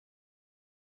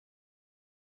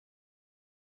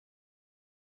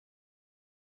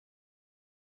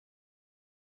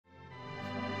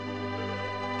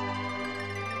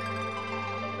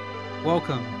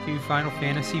welcome to Final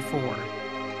Fantasy IV,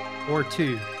 or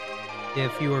 2,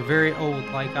 if you are very old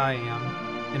like I am,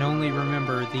 and only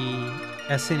remember the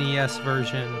SNES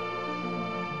version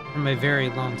from a very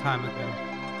long time ago.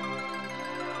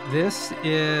 This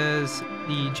is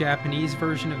the Japanese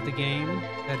version of the game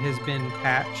that has been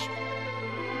patched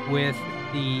with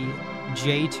the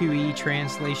J2E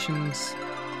translations,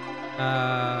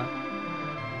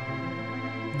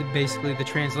 basically the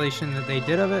translation that they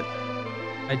did of it.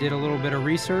 I did a little bit of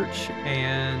research,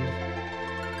 and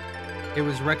it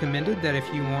was recommended that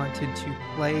if you wanted to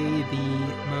play the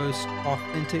most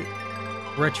authentic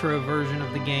retro version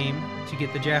of the game, to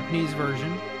get the Japanese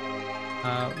version,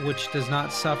 which does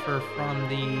not suffer from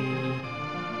the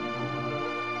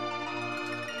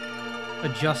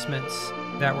adjustments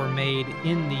that were made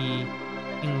in the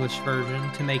English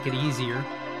version to make it easier.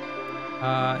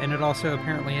 And it also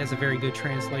apparently has a very good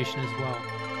translation as well.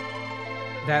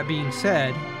 That being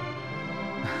said,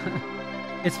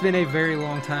 it's been a very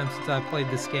long time since I played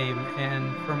this game,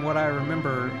 and from what I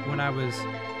remember when I was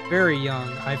very young,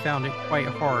 I found it quite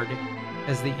hard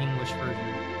as the English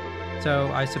version.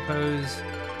 So I suppose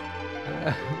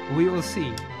we will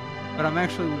see. But I'm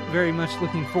actually very much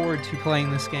looking forward to playing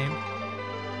this game.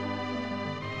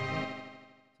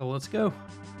 So let's go.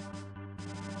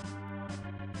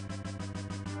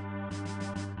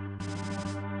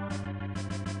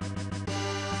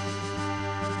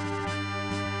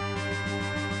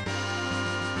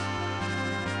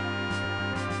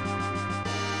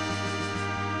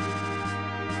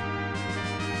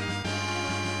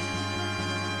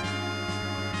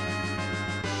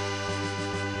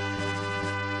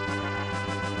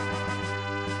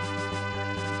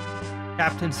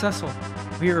 Captain Cecil,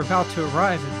 we are about to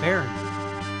arrive at Baron.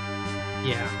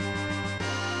 Yeah.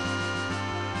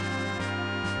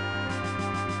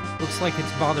 Looks like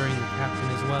it's bothering the captain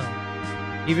as well.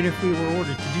 Even if we were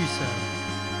ordered to do so,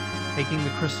 taking the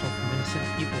crystal from innocent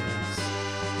people is...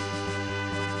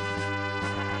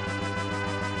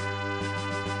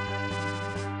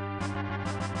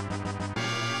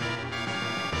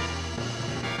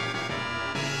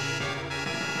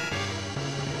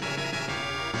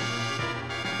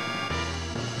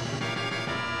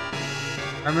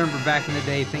 I remember back in the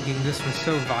day thinking this was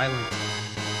so violent.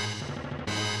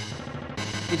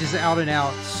 He just out and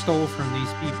out stole from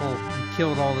these people and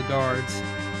killed all the guards.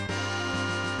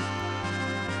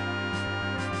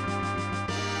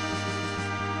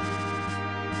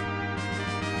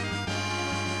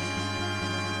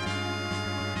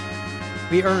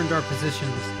 We earned our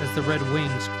positions as the Red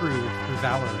Wings crew through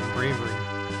valor and bravery.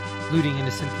 Looting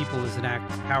innocent people is an act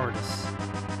of cowardice.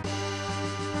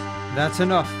 That's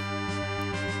enough.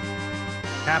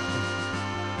 Captain,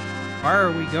 why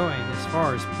are we going as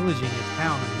far as pillaging a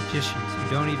town of magicians who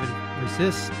don't even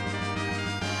resist?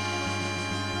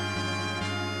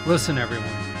 Listen, everyone.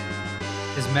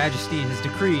 His Majesty has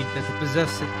decreed that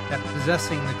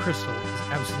possessing the crystal is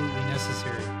absolutely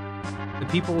necessary. The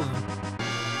people of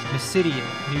Mysidia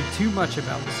knew too much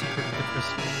about the secret of the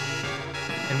crystal,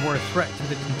 and were a threat to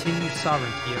the continued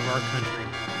sovereignty of our country.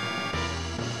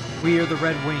 We are the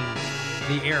Red Wings,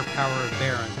 the air power of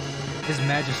Baron. His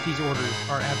Majesty's orders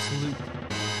are absolute.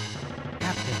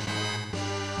 Captain.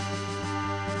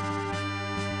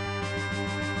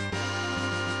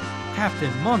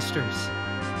 Captain, monsters!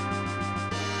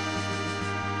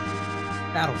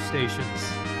 Battle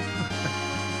stations.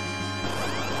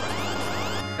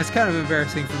 That's kind of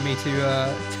embarrassing for me to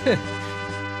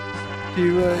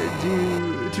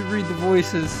read the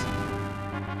voices.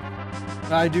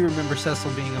 I do remember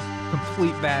Cecil being a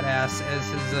complete badass as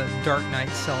his Dark Knight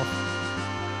self.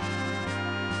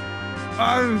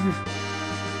 Are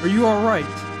you alright?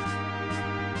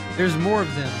 There's more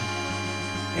of them.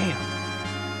 Damn.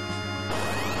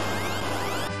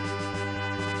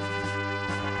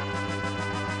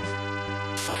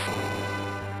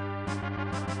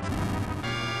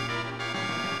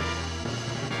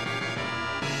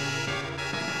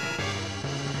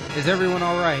 Is everyone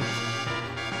alright?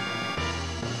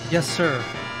 Yes, sir.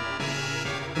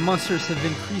 The monsters have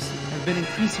been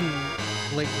increasing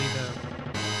lately, though.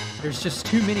 There's just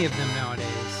too many of them nowadays.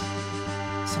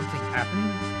 Something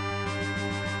happening?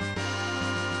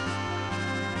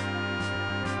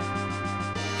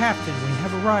 Captain, we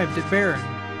have arrived at Baron.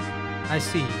 I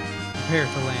see. Prepare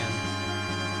to land.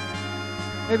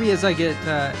 Maybe as I get,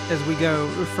 as we go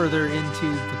further into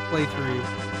the playthrough,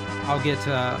 I'll get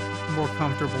more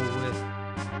comfortable with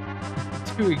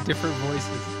doing different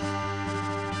voices.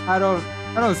 I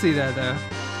don't see that though.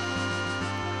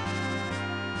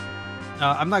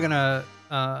 I'm not gonna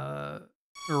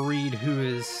read who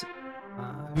is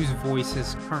whose voice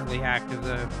is currently active,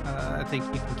 though. I think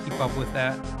you can keep up with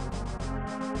that.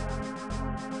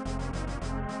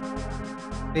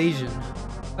 Bayesian.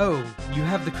 Oh, you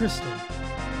have the crystal.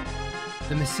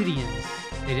 The Mysidians,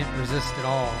 they didn't resist at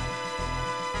all.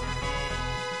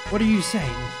 What are you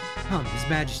saying? Come, His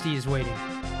Majesty is waiting.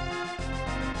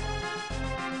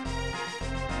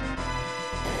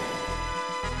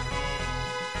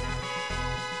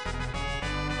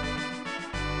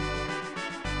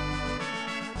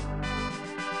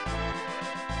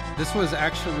 This was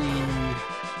actually...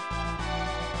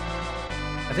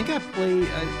 I think I played...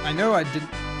 I know I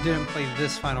didn't play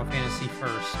this Final Fantasy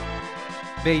first.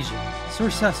 Bayesian. Sir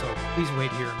Cecil, please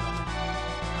wait here a moment.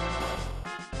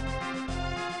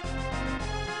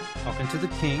 Talking to the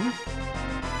king.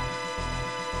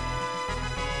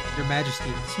 Your Majesty,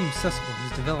 it seems Cecil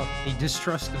has developed a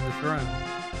distrust of the throne.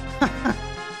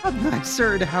 I'm not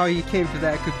certain how he came to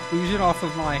that conclusion off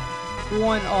of my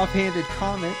one offhanded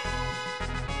comment.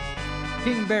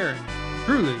 King Baron,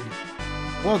 truly,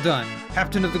 well done,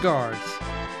 Captain of the Guards.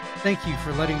 Thank you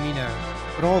for letting me know,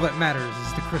 but all that matters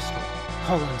is the crystal.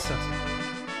 Call in Cecil.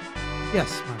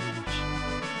 Yes, my liege.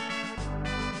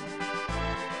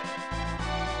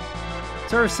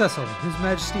 Sir Cecil, His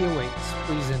Majesty awaits.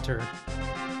 Please enter.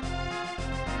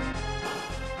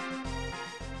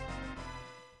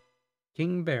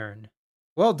 King Baron.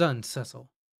 Well done,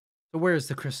 Cecil. So where is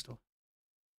the crystal?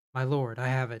 My lord, I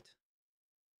have it.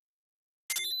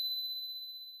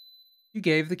 You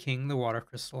gave the king the water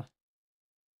crystal.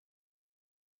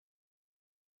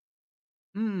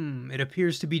 It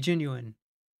appears to be genuine.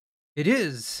 It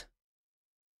is!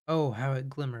 Oh, how it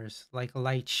glimmers, like a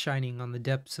light shining on the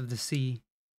depths of the sea.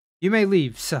 You may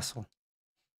leave, Cecil.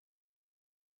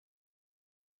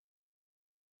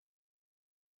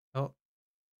 Oh.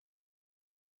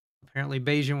 Apparently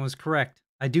Bayesian was correct.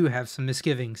 I do have some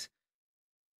misgivings.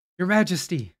 Your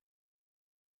Majesty!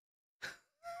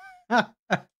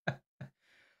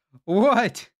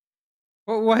 What?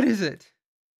 What is it?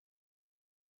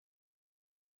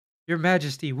 Your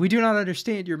Majesty, we do not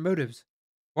understand your motives.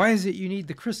 Why is it you need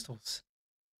the crystals?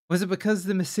 Was it because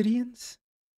the Mysidians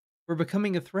were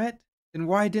becoming a threat? Then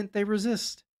why didn't they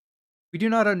resist? We do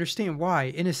not understand why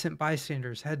innocent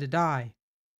bystanders had to die.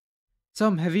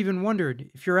 Some have even wondered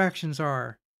if your actions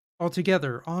are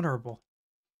altogether honorable.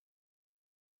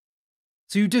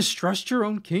 So you distrust your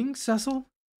own king, Cecil?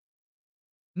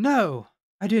 No,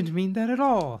 I didn't mean that at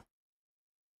all.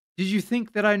 Did you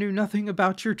think that I knew nothing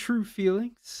about your true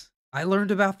feelings? I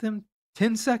learned about them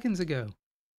 10 seconds ago.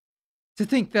 To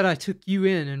think that I took you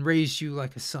in and raised you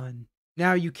like a son.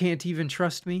 Now you can't even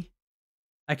trust me?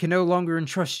 I can no longer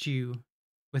entrust you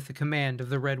with the command of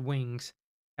the Red Wings.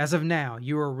 As of now,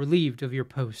 you are relieved of your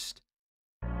post.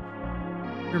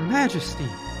 Your Majesty!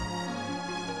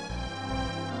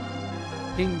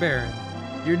 King Baron,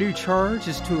 your new charge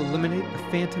is to eliminate the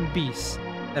phantom beasts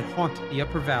that haunt the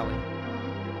Upper Valley.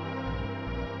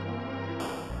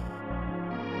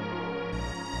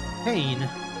 Pain,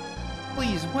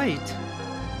 please wait.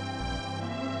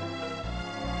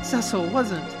 Cecil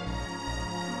wasn't.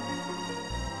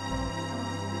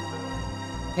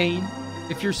 Pain,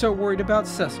 if you're so worried about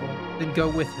Cecil, then go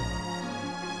with him.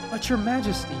 But your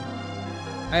Majesty,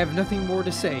 I have nothing more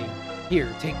to say.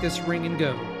 Here, take this ring and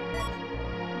go.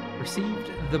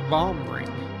 Received the bomb ring.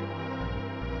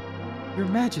 Your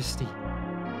Majesty.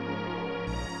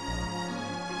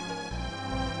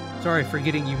 Sorry for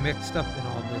getting you mixed up in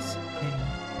all this, Pain.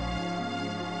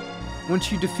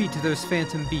 Once you defeat those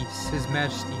phantom beasts, His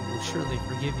Majesty will surely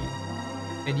forgive you,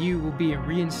 and you will be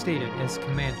reinstated as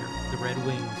commander of the Red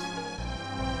Wings. ...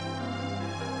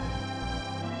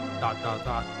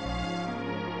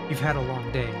 You've had a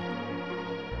long day.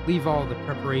 Leave all the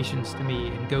preparations to me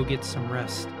and go get some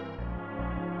rest.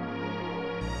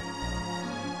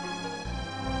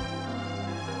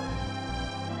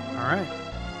 Alright.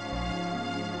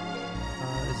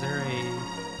 Is there a...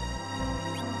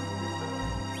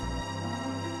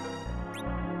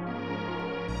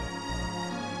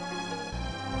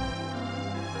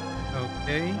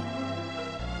 Okay.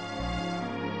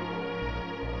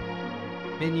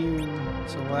 Menu,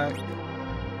 select,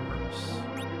 reverse.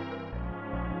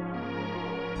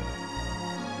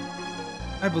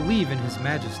 I believe in His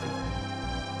Majesty.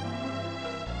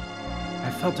 I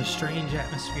felt a strange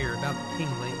atmosphere about the king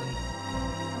lately.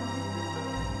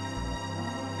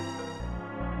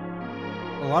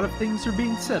 A lot of things are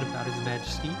being said about His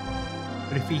Majesty,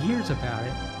 but if he hears about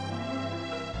it,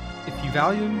 if you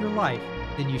value your life,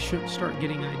 then you shouldn't start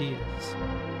getting ideas.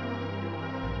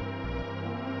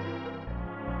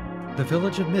 The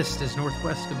village of Mist is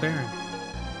northwest of Baron.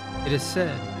 It is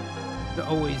said to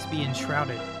always be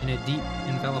enshrouded in a deep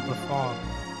envelope of fog.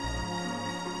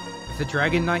 If the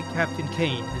Dragon Knight Captain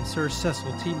Kane and Sir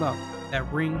Cecil team up,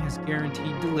 that ring has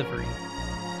guaranteed delivery.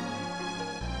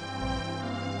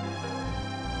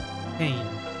 Kane,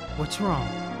 what's wrong?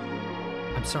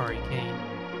 I'm sorry, Kane.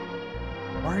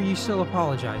 Why are you still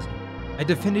apologizing? I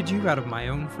defended you out of my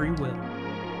own free will.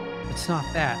 It's not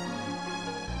that.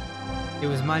 It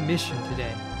was my mission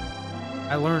today.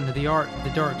 I learned the art of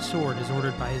the dark sword as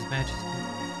ordered by His Majesty,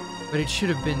 but it should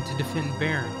have been to defend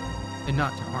Baron and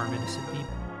not to harm innocent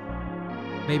people.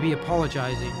 Maybe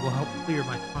apologizing will help clear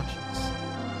my conscience.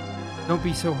 Don't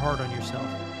be so hard on yourself.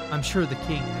 I'm sure the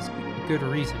king has a good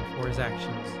reason for his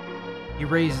actions. He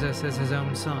raised us as his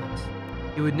own sons.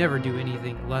 He would never do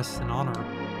anything less than honorable.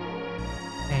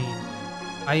 Kane,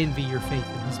 I envy your faith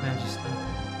in His Majesty.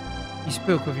 He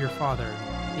spoke of your father.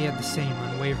 He had the same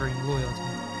unwavering loyalty.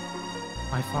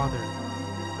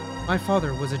 My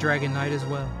father was a Dragon Knight as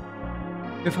well.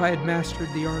 If I had mastered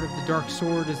the art of the dark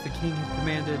sword as the king had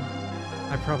commanded,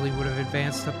 I probably would have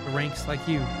advanced up the ranks like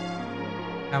you.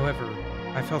 However,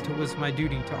 I felt it was my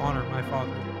duty to honor my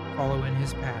father, follow in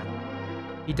his path.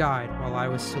 He died while I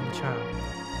was still a child.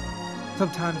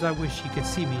 Sometimes I wish he could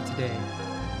see me today.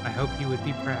 I hope he would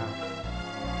be proud.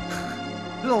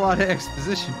 There's a lot of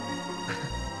exposition.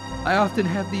 I often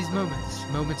have these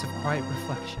moments of quiet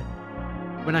reflection,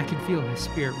 when I can feel his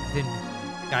spirit within me,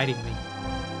 guiding me. ...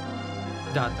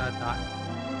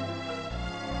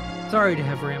 Sorry to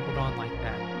have rambled on like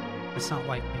that. That's not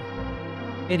like me.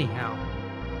 Anyhow,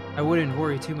 I wouldn't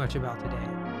worry too much about today.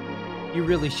 You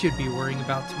really should be worrying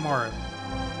about tomorrow.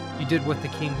 You did what the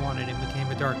king wanted and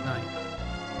became a Dark Knight.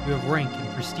 You have rank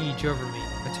and prestige over me,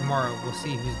 but tomorrow we'll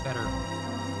see who's better.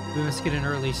 We must get an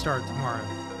early start tomorrow.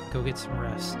 Go get some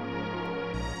rest.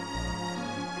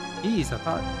 Geez, I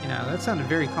thought, that sounded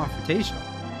very confrontational.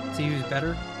 See who's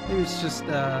better? It was just,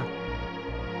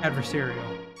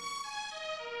 adversarial.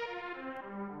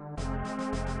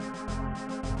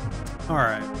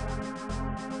 Alright.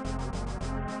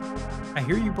 I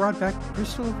hear you brought back the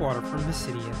crystal of water from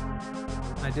Mysidia.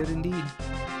 I did indeed.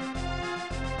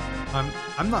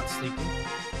 I'm not sleeping.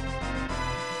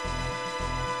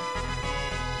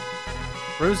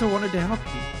 Rosa wanted to help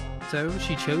you, so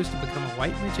she chose to become a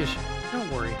white magician. Don't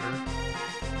worry her.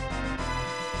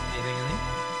 Anything?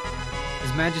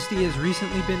 His Majesty has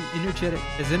recently been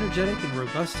as energetic and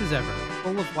robust as ever,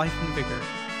 full of life and vigor.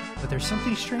 But there's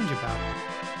something strange about it.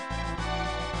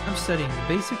 I'm studying the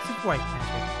basics of white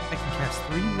magic. I can cast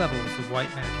 3 levels of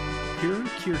white magic. Cure,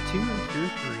 Cure 2, and Cure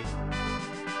 3.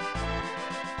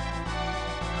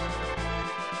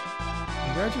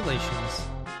 Congratulations.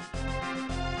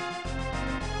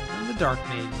 I'm the Dark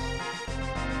Mage.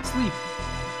 Sleep.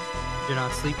 You're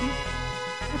not sleepy?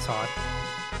 That's odd.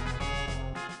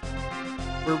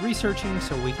 We're researching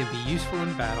so we can be useful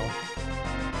in battle.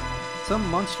 Some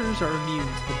monsters are immune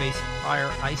to the basic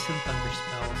fire, ice, and thunder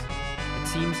spells. It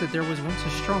seems that there was once a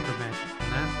stronger magic than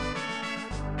that.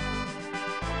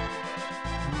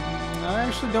 I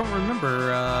actually don't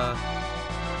remember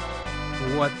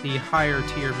what the higher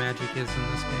tier magic is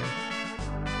in this game.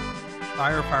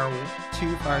 Fire, Fire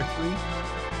 2, Fire 3.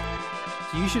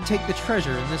 So you should take the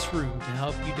treasure in this room to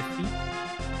help you defeat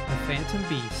the Phantom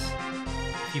Beast.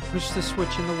 If you push the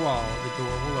switch in the wall, the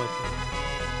door will open.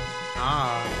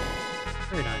 Ah,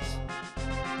 very nice.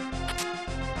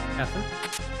 Ether,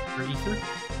 or Ether,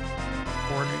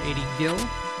 480 gil,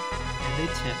 and a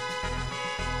tent.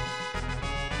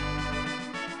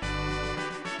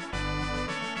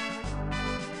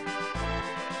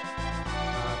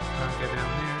 Not go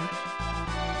down there.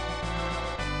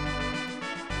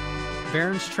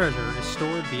 Baron's treasure is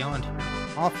stored beyond here.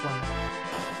 Off-limits.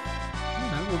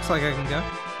 Looks like I can go.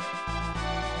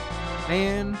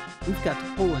 Man, we've got to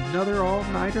pull another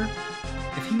all-nighter.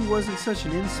 If he wasn't such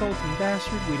an insulting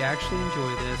bastard, we'd actually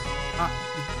enjoy this.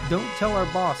 Don't tell our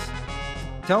boss.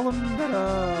 Tell him that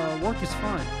work is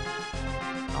fun.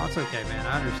 Oh, it's okay, man.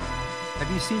 I understand.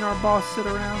 Have you seen our boss sit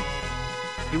around?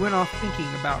 He went off thinking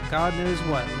about God knows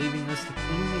what, leaving us to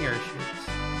clean the airships.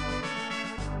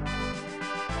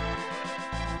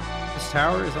 This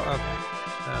tower is okay.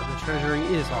 The treasury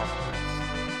is off limits.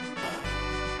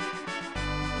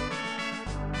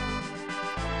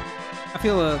 I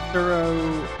feel a thorough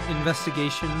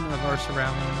investigation of our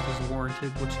surroundings is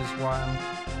warranted, which is why I'm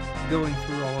going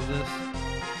through all of this.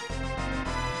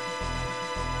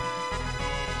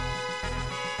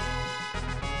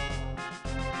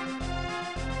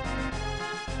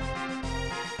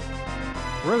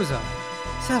 Rosa!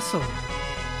 Cecil!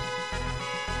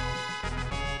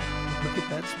 Look at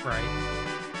that sprite.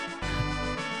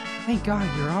 Thank God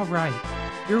you're alright.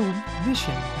 Your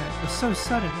mission was so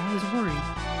sudden, I was worried.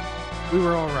 We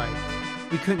were all right.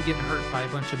 We couldn't get hurt by a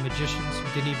bunch of magicians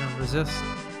who didn't even resist.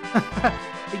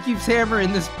 He keeps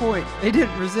hammering this point. They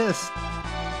didn't resist.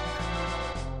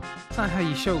 That's not how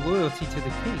you show loyalty to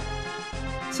the king.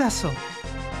 Cecil,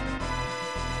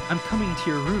 I'm coming to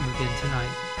your room again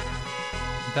tonight. ...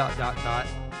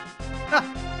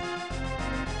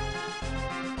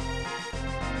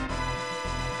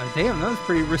 Damn, that was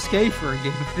pretty risque for a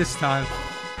game this time.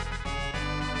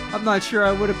 I'm not sure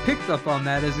I would have picked up on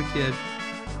that as a kid.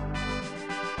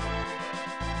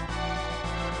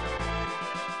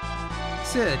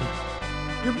 Sid,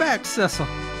 you're back, Cecil.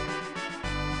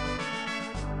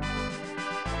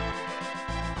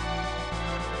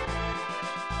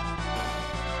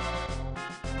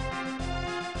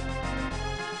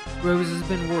 Rose has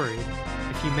been worried.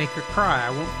 If you make her cry, I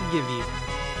won't forgive you.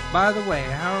 By the way,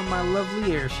 how are my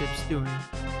lovely airships doing?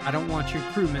 I don't want your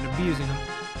crewmen abusing them.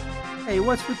 Hey,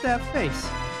 what's with that face?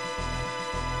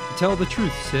 To tell the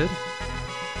truth, Sid.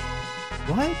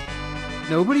 What?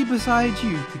 Nobody besides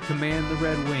you could command the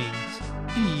Red Wings.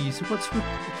 Geez, what's with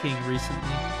the king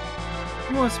recently?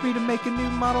 He wants me to make a new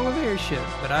model of airship,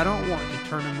 but I don't want to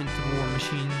turn them into war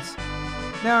machines.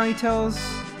 Now he tells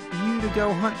you to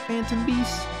go hunt phantom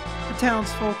beasts? The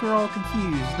townsfolk are all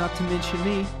confused, not to mention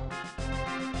me.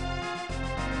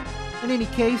 In any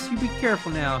case, you be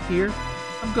careful now. Here,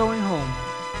 I'm going home.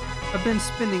 I've been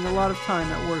spending a lot of time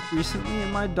at work recently,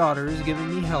 and my daughter is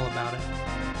giving me hell about it.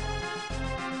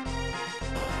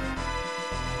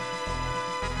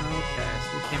 Okay,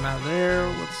 so we came out of there.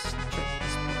 Let's check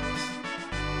this place.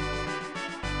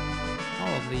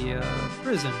 Oh, the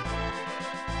prison.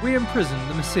 We imprisoned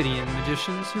the Mysidian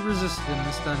magicians who resisted in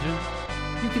this dungeon.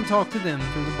 You can talk to them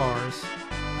through the bars.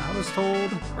 I was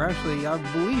told, or actually, I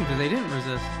believed they didn't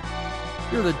resist.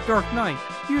 You're the Dark Knight.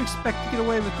 Do you expect to get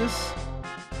away with this?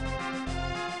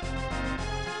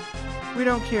 We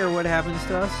don't care what happens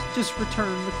to us. Just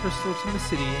return the crystal to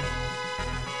Mysidia.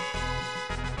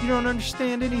 You don't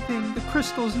understand anything. The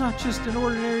crystal is not just an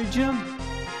ordinary gem.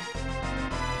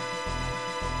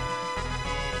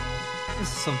 This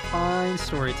is some fine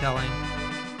storytelling.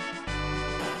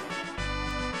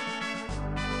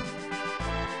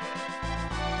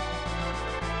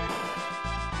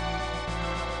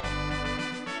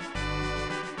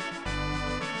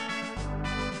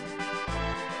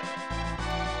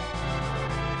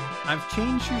 I've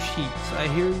changed your sheets. I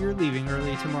hear you're leaving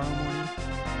early tomorrow morning.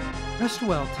 Rest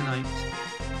well tonight.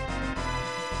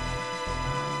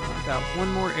 I've got one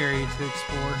more area to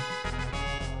explore.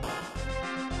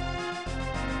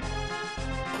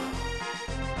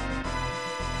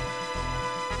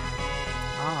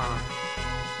 Ah.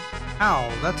 Ow,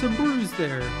 that's a bruise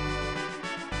there.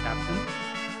 Captain.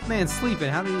 Man's sleeping.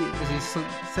 Is he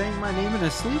saying my name in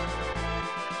his sleep?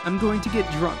 I'm going to get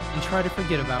drunk and try to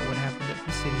forget about what happened at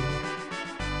the city.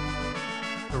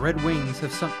 The Red Wings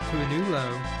have sunk to a new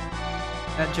low.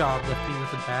 That job left me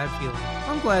with a bad feeling.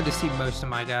 I'm glad to see most of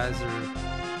my guys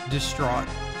are distraught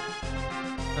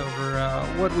over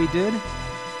what we did.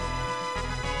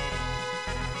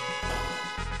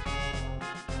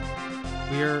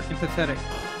 We are empathetic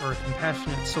or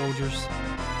compassionate soldiers.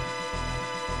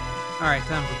 Alright,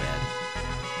 time for bed.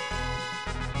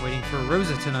 I'm waiting for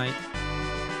Rosa tonight.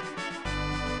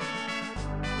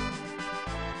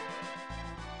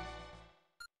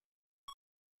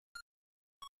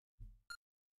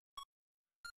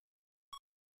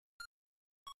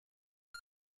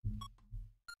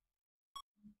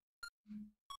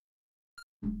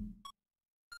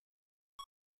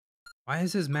 Why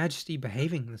is His Majesty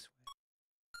behaving this way?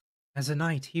 As a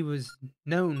knight, he was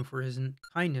known for his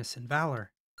kindness and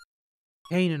valor.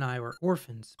 Cain and I were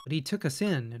orphans, but he took us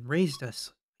in and raised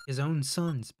us his own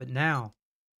sons. But now,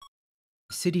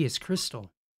 the city is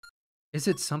crystal. Is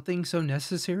it something so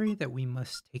necessary that we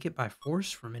must take it by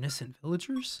force from innocent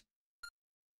villagers?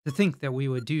 To think that we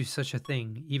would do such a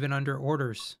thing, even under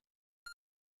orders.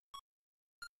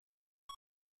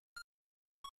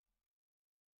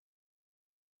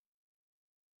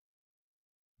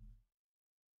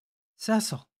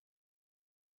 Cecil.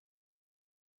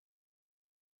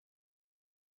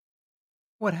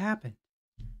 What happened?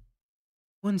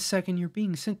 One second you're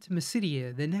being sent to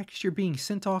Mysidia, the next you're being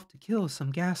sent off to kill some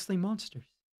ghastly monsters.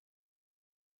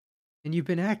 And you've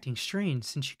been acting strange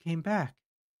since you came back.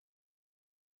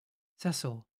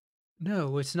 Cecil,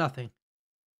 no, it's nothing.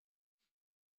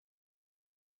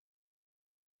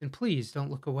 And please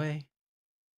don't look away.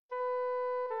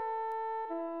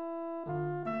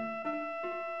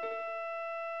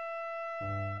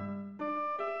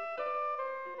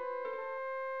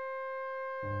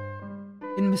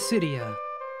 In Mysidia,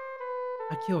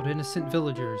 I killed innocent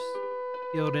villagers,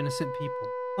 killed innocent people,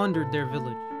 plundered their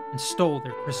village, and stole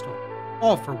their crystal.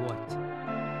 All for what?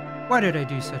 Why did I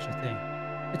do such a thing?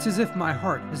 It's as if my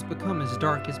heart has become as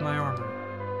dark as my armor.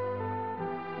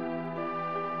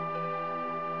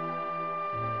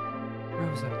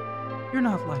 Rosa, you're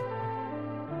not like that.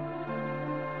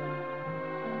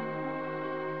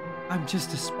 I'm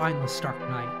just a spineless dark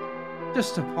knight,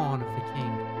 just a pawn of the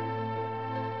king.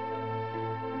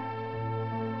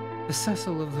 The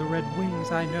Cecil of the Red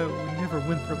Wings I know would never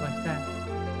whimper like that.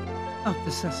 Not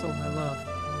the Cecil I love.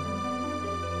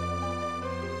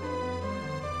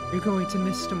 You're going to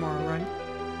miss tomorrow, right?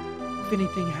 If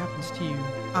anything happens to you,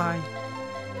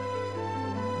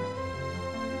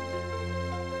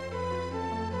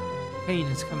 Kane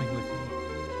is coming with me.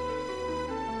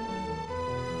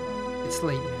 It's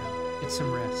late now. Get some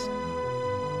rest.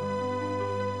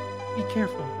 Be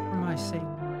careful, for my sake.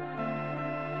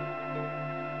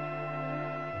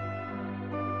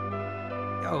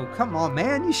 Oh, come on,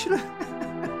 man. You should have...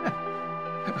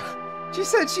 She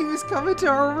said she was coming to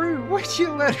our room. Why'd you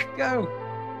let her go?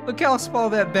 Look how small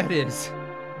that bed is.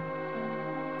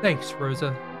 Thanks,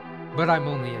 Rosa. But I'm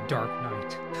only a dark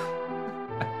knight.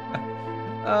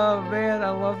 Oh, man,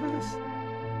 I love this.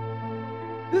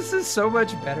 This is so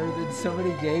much better than so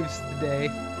many games today,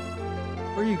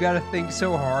 where you gotta think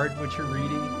so hard what you're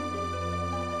reading.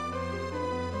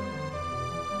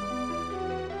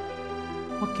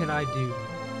 What can I do?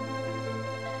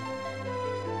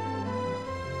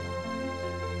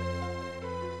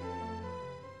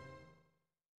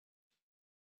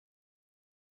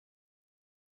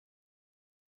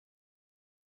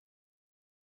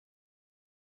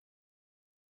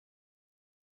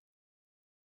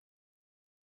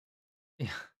 Yeah.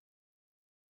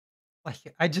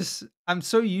 Like, I'm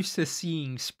so used to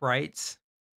seeing sprites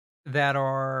that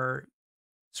are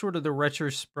sort of the retro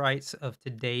sprites of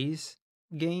today's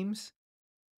games.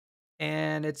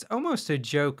 And it's almost a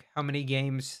joke how many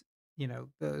games,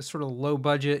 the sort of low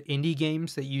budget indie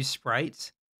games that use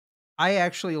sprites. I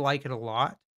actually like it a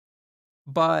lot,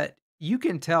 but you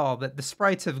can tell that the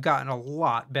sprites have gotten a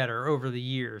lot better over the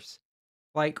years.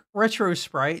 Like, retro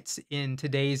sprites in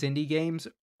today's indie games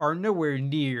are nowhere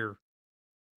near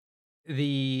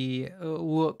the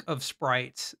look of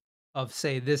sprites of,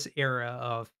 say, this era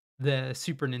of the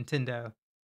Super Nintendo.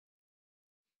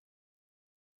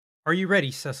 Are you ready,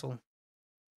 Cecil?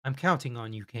 I'm counting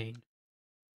on you, Kane.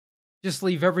 Just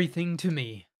leave everything to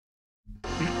me.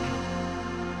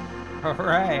 All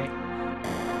right.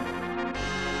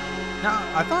 Now,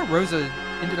 I thought Rosa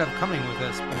ended up coming with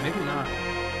us, but maybe not.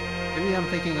 Maybe I'm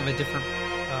thinking of a different...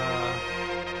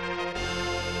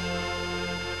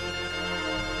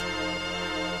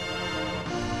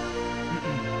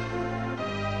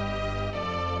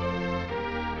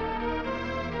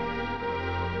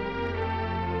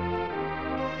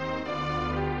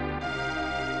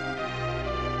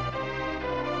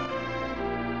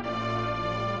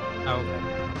 Okay.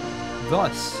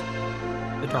 Thus,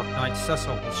 the Dark Knight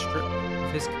Cecil was stripped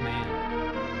of his command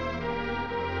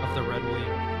of the Red Wing.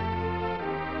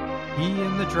 He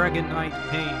and the Dragon Knight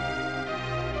Kane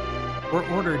were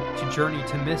ordered to journey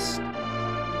to Mist,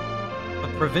 a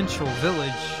provincial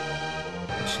village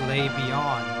which lay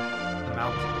beyond the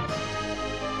mountains,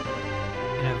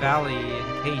 in a valley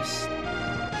encased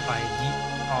by a deep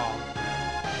fog.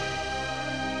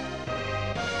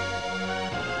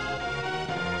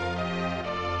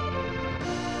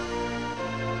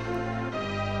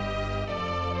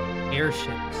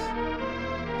 Airships.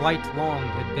 Flight long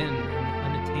had been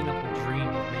an unattainable dream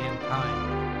of mankind.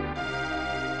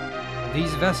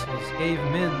 These vessels gave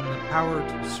men the power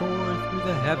to soar through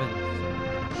the heavens.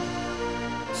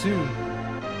 Soon,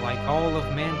 like all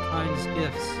of mankind's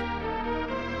gifts,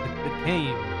 it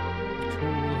became a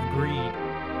tool of greed.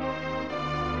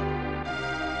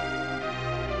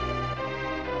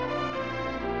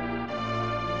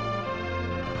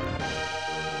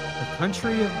 The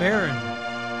country of Baron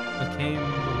became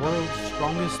the world's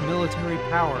strongest military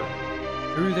power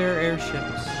through their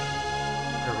airships,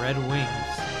 the Red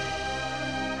Wings.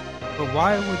 But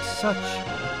why would such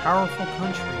a powerful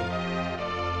country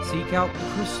seek out the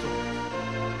crystals?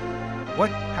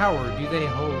 What power do they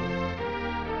hold?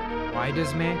 Why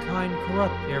does mankind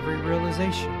corrupt every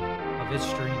realization of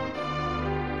its dreams?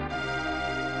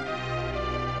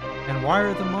 And why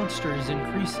are the monsters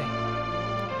increasing,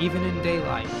 even in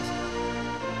daylight?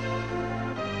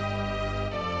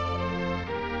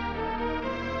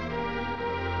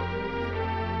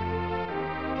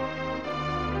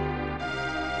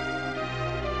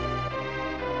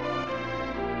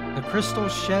 The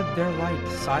crystals shed their light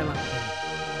silently.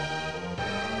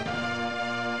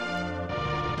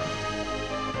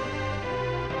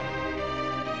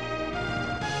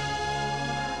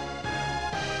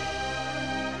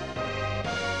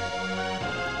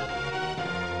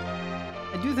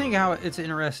 do think how it's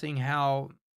interesting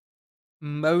how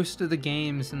most of the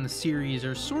games in the series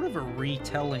are sort of a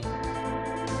retelling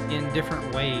in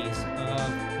different ways of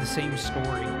the same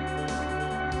story.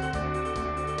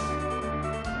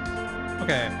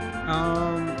 Okay,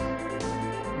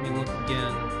 let me look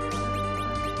again.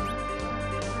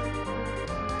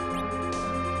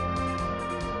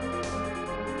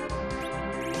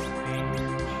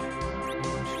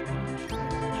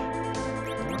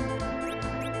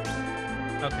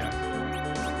 Okay.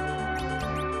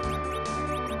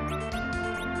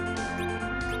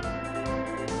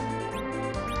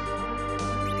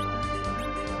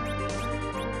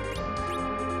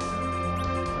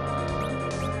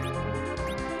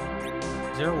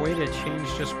 Is there a way to change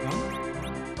just one?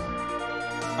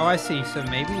 Oh, I see. So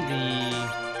maybe the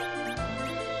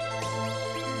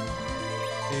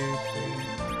 2, 3.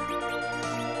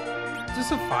 Is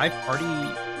this a 5-party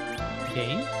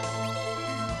game?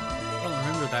 I don't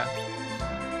remember that.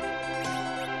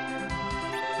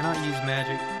 Cannot use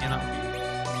magic. Cannot use.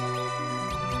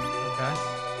 Okay.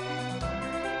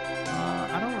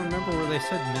 I don't remember where they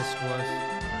said mist was.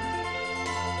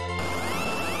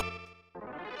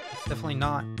 It's definitely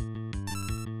not.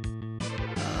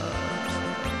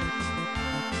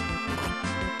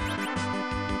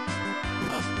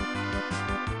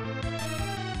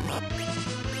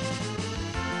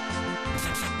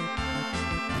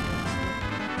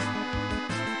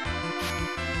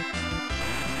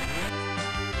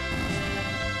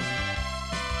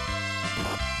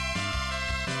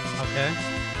 Okay.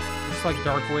 Looks like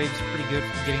Dark Wave's pretty good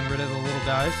for getting rid of the little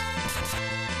guys.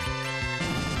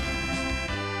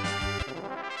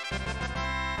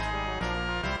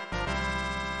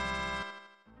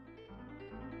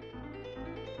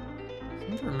 I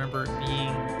seem to remember it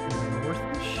being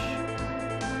northish.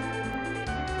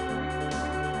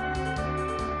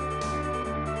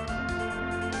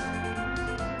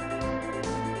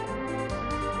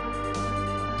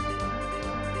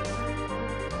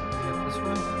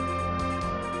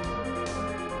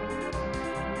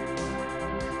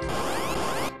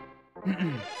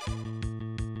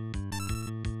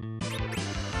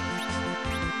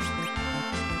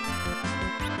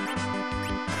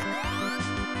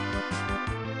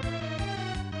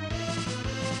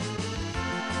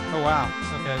 Oh wow.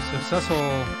 Okay, so Cecil,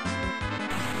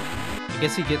 I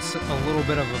guess he gets a little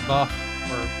bit of a buff,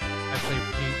 or actually,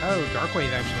 oh,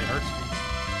 Darkwave actually hurts me.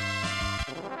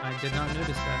 I did not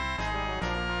notice that.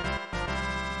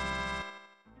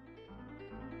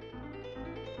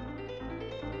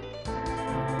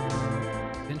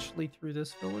 Eventually through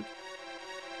this village.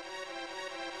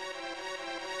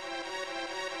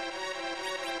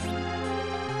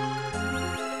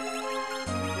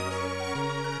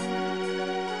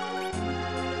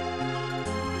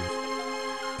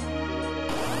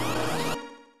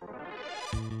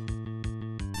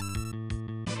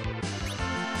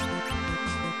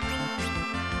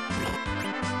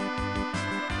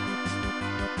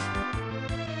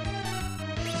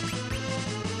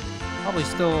 Probably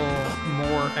still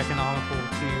more economical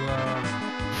to,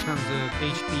 in terms of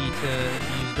HP to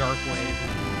use Dark Wave.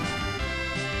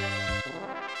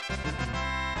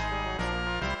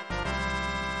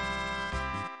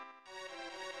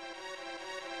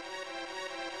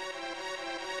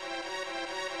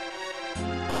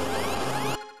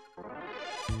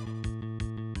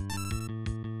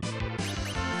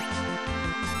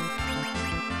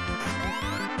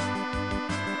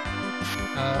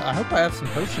 I hope I have some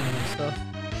potions and stuff.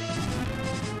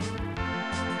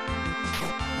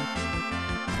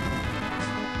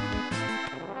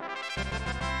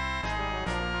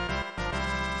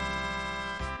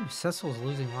 Ooh, Cecil's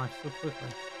losing life so quickly.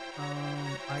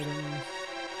 Items.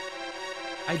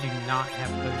 I do not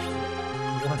have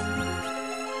potions. What?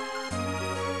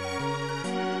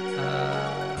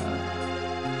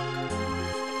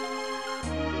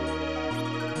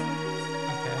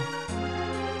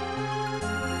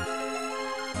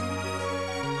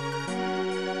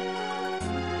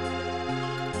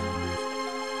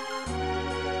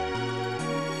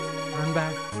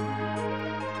 Back.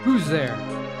 Who's there?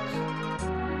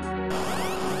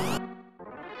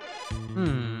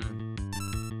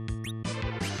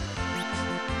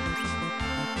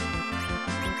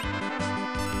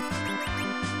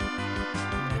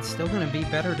 It's still gonna be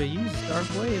better to use Dark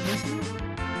Wave, isn't it?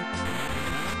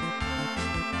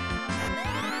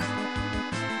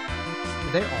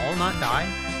 Did they all not die?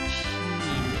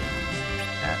 Gee,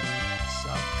 that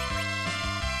sucks.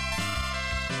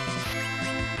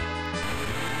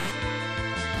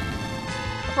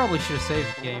 Probably should have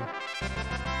saved the game.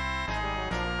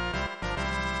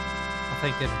 Oh,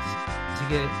 thank goodness.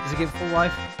 Does he get full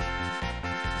life?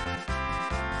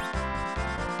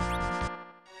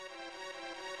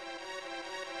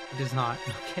 It does not.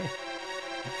 Okay.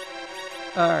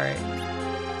 Alright.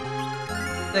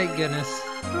 Thank goodness.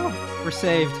 Oh, we're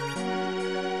saved.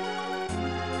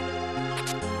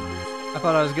 I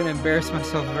thought I was going to embarrass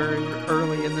myself very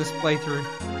early in this playthrough.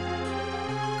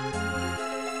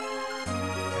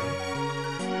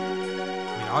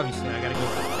 I mean, obviously, I gotta go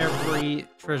for every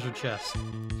treasure chest.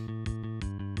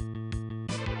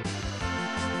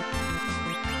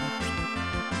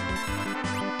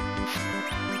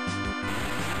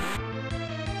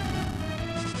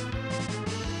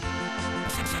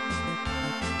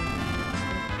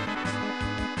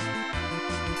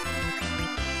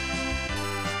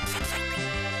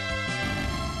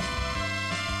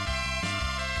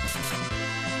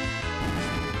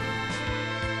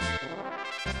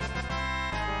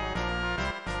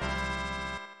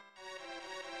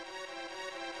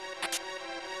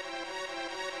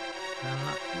 I'm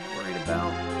not too worried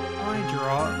about my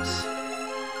drops.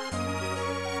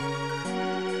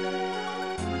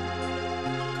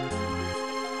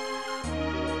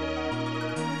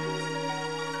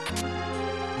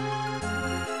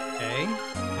 Okay,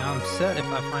 now I'm set if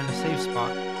I find a safe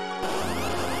spot.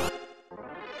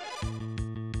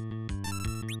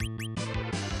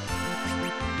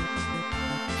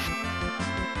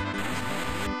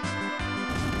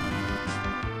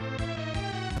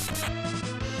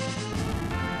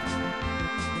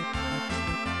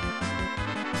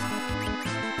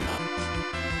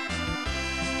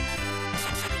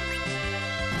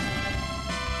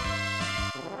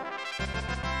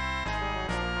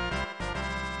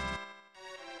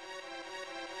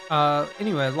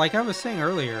 Anyway, like I was saying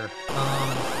earlier,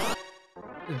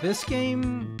 this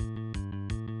game,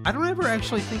 I don't ever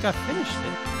actually think I finished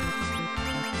it.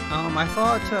 I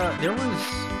thought there was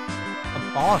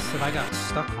a boss that I got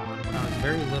stuck on when I was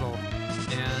very little,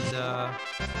 and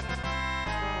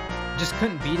just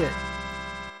couldn't beat it.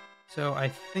 So I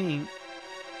think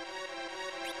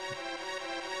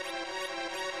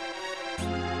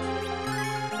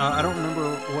I don't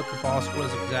remember what the boss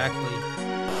was exactly,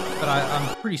 but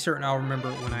I'm pretty certain I'll remember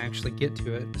it when I actually get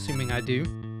to it, assuming I do.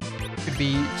 Could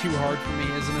be too hard for me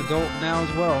as an adult now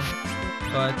as well.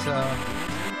 But,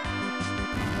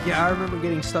 yeah, I remember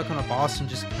getting stuck on a boss and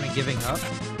just kind of giving up.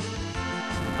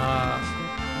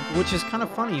 Which is kind of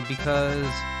funny because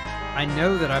I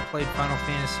know that I played Final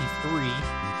Fantasy III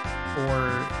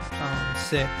or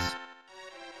 6.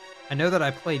 I know that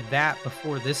I played that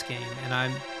before this game, and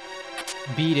I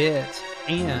beat it,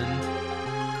 and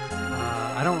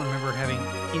I don't remember having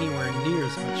anywhere near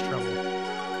as much trouble.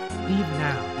 Leave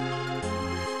now.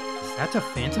 Is that a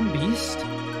phantom beast?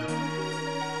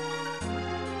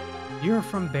 You're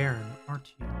from Baron,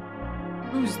 aren't you?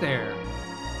 Who's there?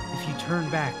 If you turn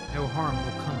back, no harm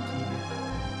will come to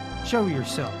you. Show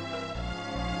yourself.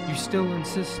 You still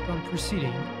insist on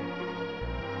proceeding?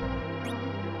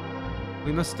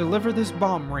 We must deliver this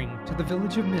bomb ring to the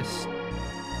village of Mist.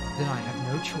 Then I have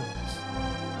no choice.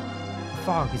 The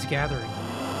fog is gathering.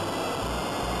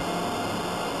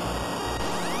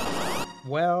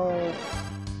 Well,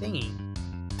 thingy.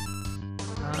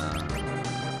 I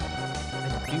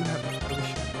do have a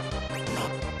potion.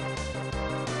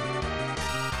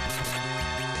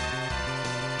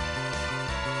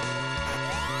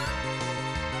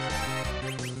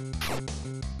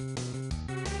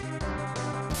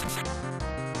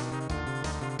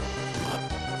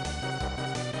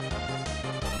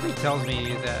 It tells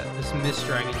me that this Mist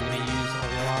Dragon is going to use a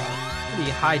lot of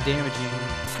pretty high damaging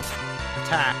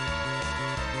attack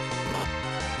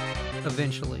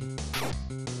eventually.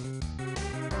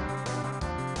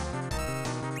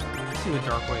 Let's see what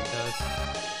Dark Wave does.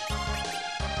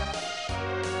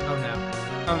 Oh no.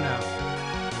 Oh no.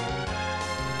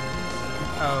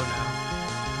 Oh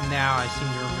no. Now I seem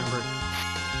to remember.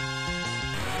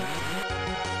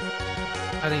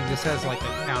 I think this has like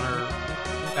a counter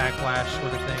backlash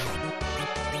sort of thing.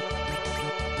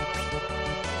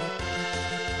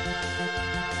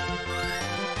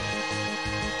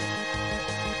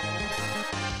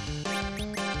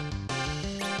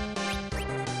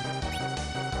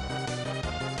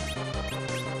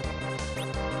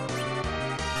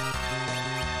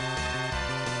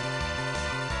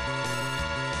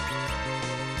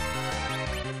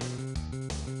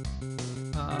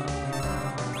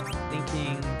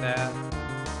 Thinking that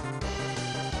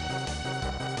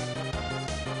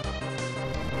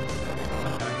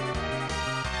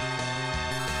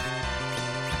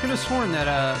I could have sworn that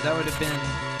that would have been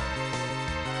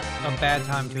a bad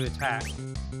time to attack.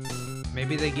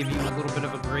 Maybe they give you a little bit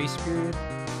of a grace period.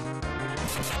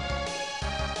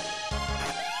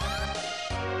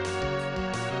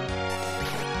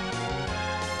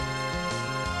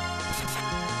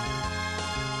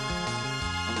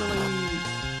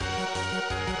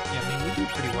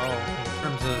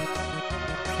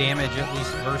 damage, at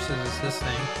least versus this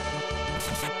thing.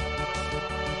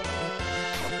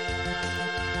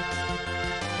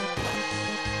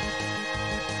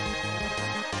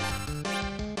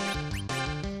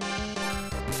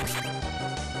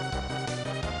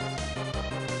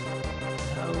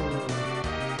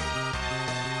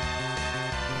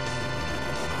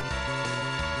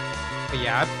 But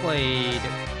yeah, I played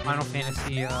Final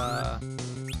Fantasy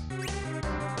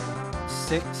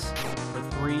 6 or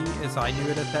 3 as I knew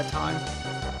it at that time.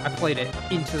 I played it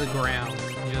into the ground,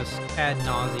 just ad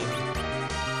nauseum.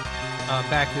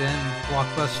 Back then,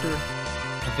 Blockbuster,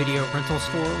 the video rental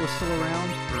store, was still around.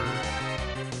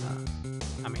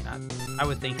 I mean, I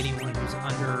would think anyone who's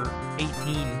under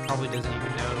 18 probably doesn't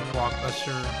even know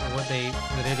Blockbuster or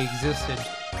that it existed.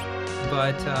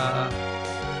 But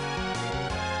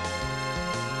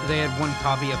they had one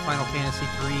copy of Final Fantasy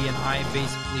 3, and I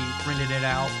basically rented it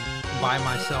out by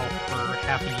myself for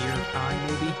half a year time,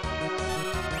 maybe.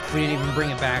 We didn't even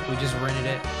bring it back, we just rented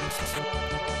it.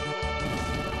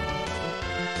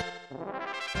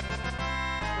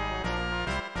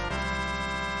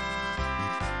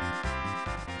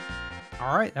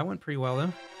 Alright, that went pretty well,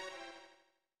 though.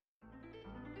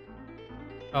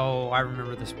 Oh, I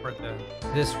remember this part, though.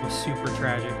 This was super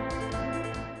tragic.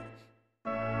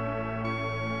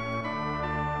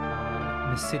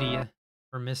 Mysidia,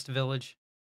 or Mist Village.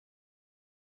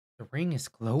 The ring is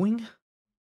glowing?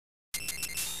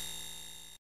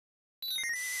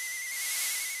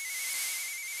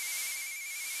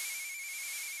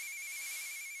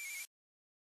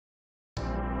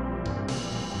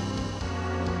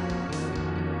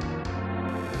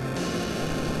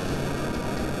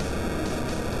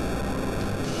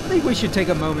 I think we should take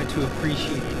a moment to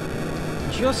appreciate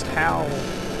just how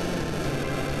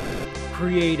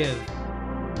creative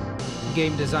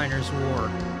game designers were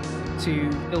to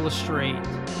illustrate,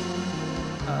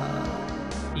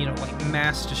 you know, like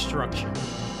mass destruction,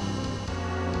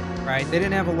 right? They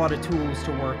didn't have a lot of tools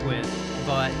to work with,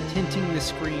 but tinting the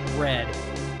screen red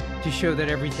to show that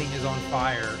everything is on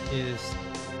fire is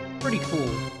pretty cool,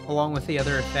 along with the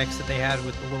other effects that they had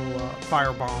with the little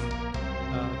firebomb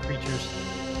creatures.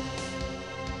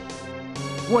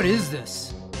 What is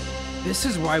this? This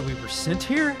is why we were sent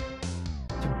here?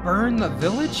 To burn the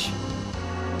village?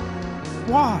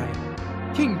 Why?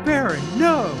 King Baron,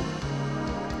 no!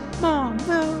 Mom,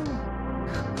 no!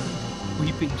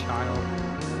 Weeping child.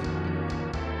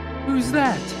 Who's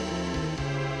that?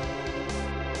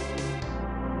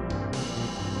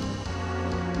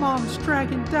 Mom's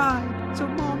dragon died, so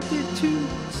Mom did too,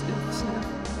 sniff, sniff.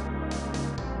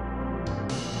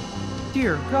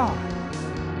 Dear God,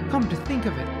 come to think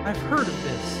of it, I've heard of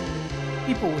this.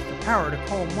 People with the power to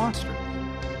call monsters.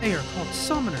 They are called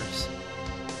summoners.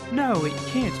 No, it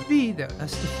can't be that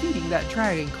us defeating that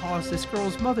dragon caused this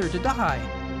girl's mother to die.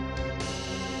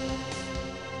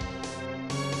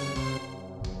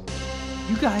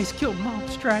 You guys killed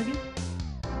Mom's dragon?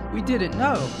 We didn't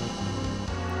know.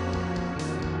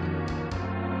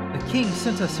 The king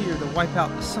sent us here to wipe out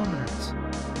the summoners.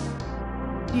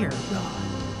 Dear God.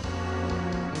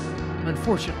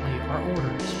 Unfortunately, our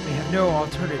orders, we have no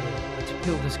alternative but to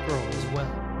kill this girl as well.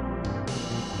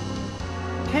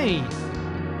 Cain!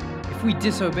 If we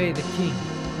disobey the king,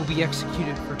 we'll be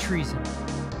executed for treason.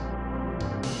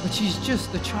 But she's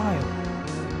just a child.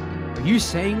 Are you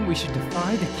saying we should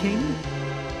defy the king?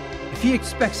 If he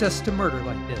expects us to murder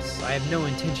like this, I have no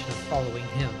intention of following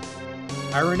him.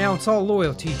 I renounce all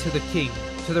loyalty to the king,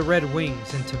 to the Red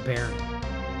Wings, and to Baron.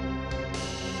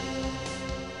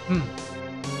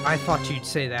 I thought you'd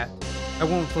say that. I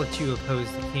won't let you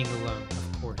oppose the king alone,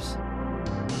 of course.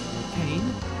 Cain?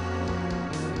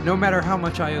 No matter how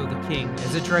much I owe the king,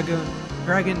 as a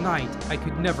dragon knight, I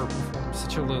could never perform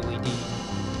such a lowly deed.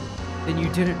 Then you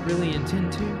didn't really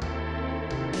intend to?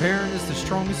 Baron is the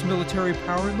strongest military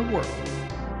power in the world.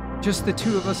 Just the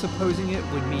two of us opposing it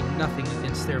would mean nothing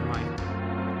against their might.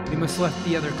 We must let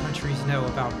the other countries know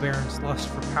about Baron's lust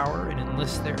for power and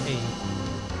enlist their aid.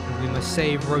 And we must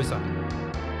save Rosa.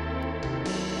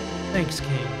 Thanks,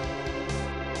 King.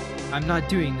 I'm not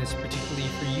doing this particularly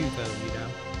for you, though, you know.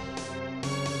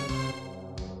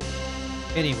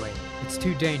 Anyway, it's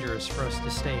too dangerous for us to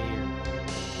stay here.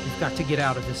 We've got to get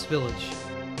out of this village.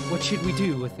 What should we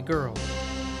do with the girl?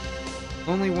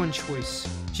 Only one choice.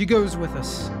 She goes with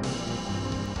us.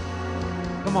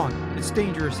 Come on, it's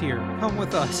dangerous here. Come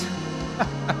with us.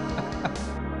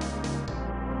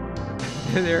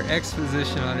 Their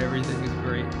exposition on everything is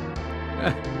great.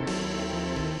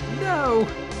 No!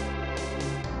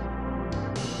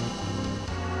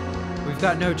 We've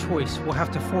got no choice. We'll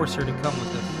have to force her to come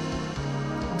with us.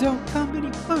 Don't come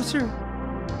any closer.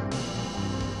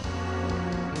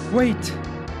 Wait!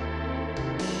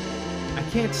 I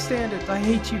can't stand it. I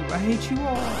hate you. I hate you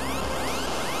all.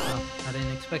 Oh, I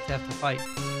didn't expect to have to fight.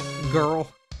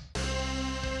 Girl.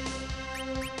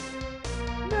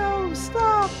 No,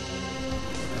 stop!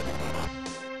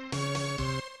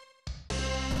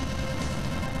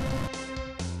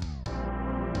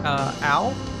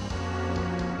 Al?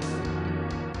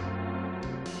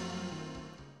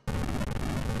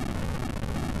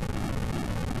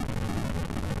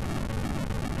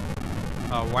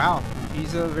 Oh, wow.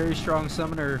 She's a very strong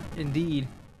summoner indeed.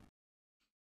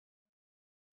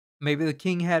 Maybe the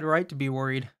king had right to be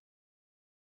worried.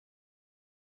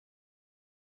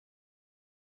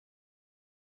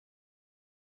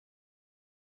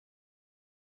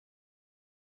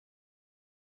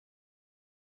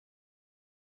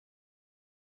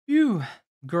 Phew.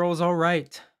 Girl's all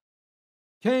right.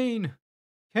 Kane!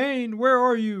 Kane, where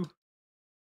are you?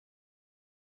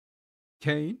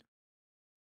 Kane?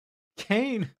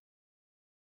 Kane!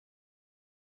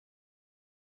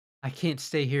 I can't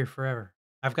stay here forever.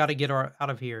 I've got to get out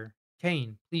of here.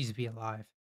 Kane, please be alive.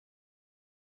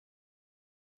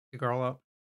 The girl up.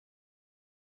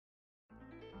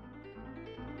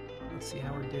 Let's see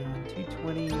how we're doing.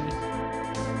 220.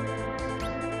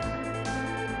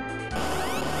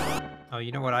 Oh,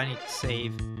 you know what? I need to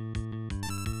save.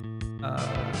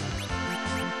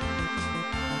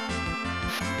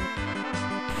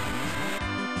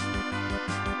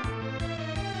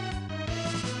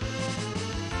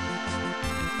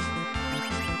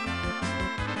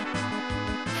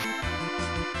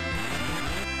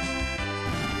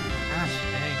 Gosh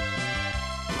dang.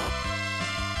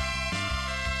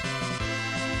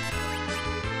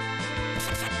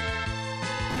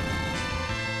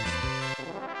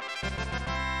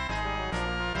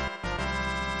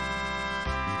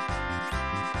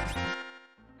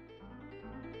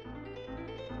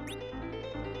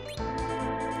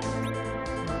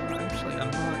 Actually,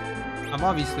 I'm not. I'm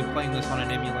obviously playing this on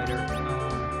an emulator.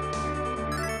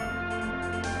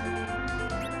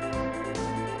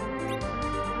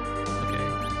 Okay.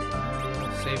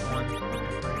 Save one.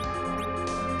 Okay.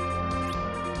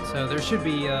 So there should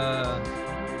be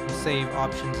save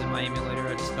options in my emulator.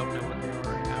 I just don't know what they are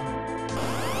right now.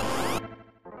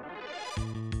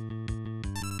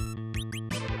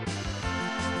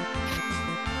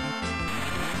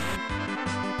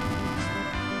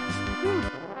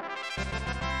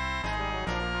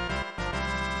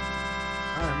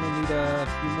 Need a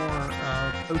few more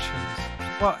potions.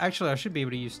 Well, actually, I should be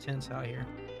able to use tents out here.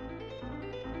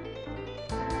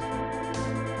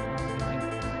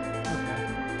 Okay.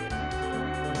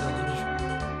 Village.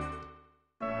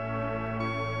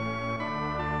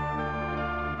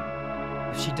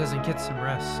 If she doesn't get some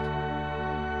rest.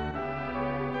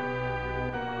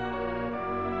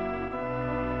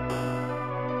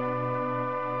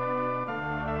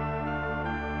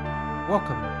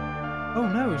 Welcome. Oh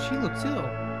no, she looks ill.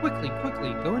 Quickly,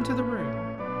 quickly, go into the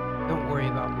room. Don't worry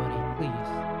about money, please.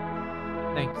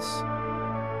 Thanks.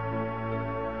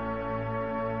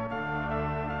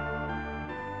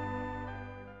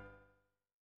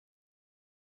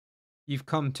 You've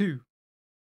come too. ...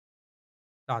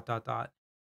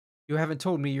 You haven't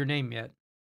told me your name yet. ...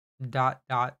 I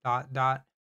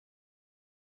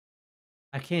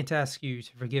can't ask you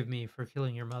to forgive me for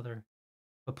killing your mother,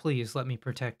 but please let me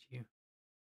protect you. ...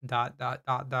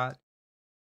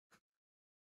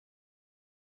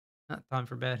 Not time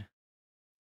for bed.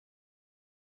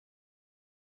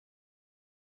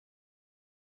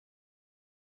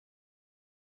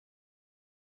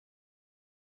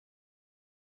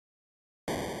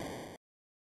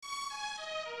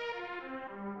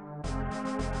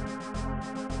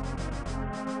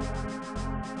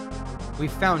 We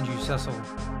found you, Cecil.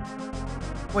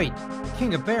 Wait, the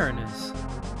King of Baroness.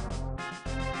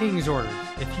 King's orders.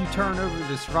 If you turn over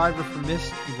the survivor from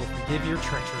Mist, he will forgive your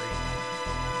treachery.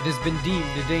 It has been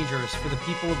deemed dangerous for the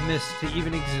people of Mist to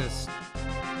even exist.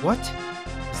 What?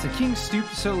 Has the king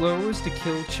stooped so low as to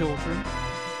kill children?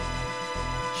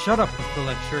 Shut up with the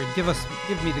lecture and give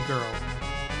me the girl.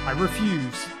 I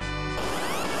refuse.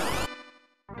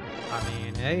 I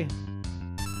mean, hey.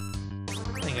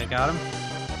 I think I got him.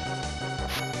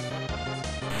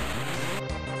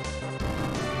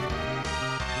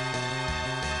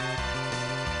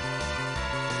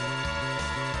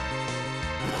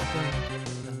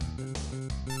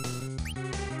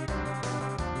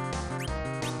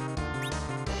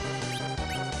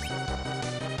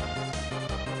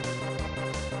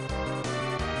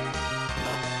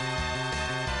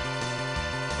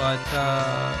 But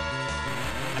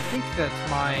I think that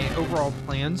my overall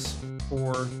plans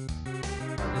for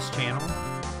this channel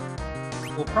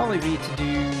will probably be to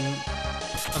do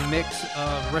a mix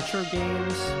of retro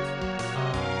games,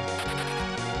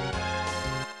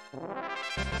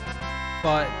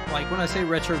 but like when I say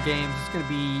retro games, it's going to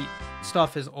be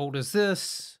stuff as old as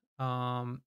this,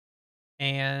 and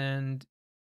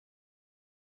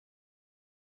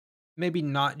maybe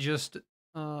not just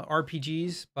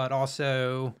RPGs, but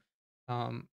also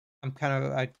I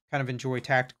kind of enjoy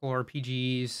tactical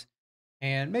RPGs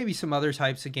and maybe some other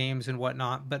types of games and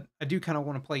whatnot. But I do kind of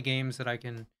want to play games that I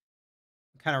can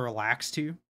kind of relax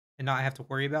to and not have to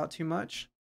worry about too much.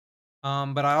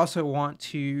 But I also want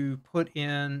to put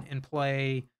in and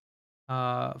play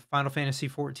Final Fantasy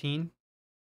 14.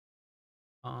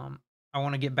 I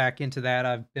want to get back into that.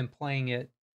 I've been playing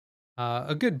it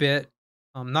a good bit,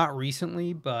 not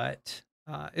recently, but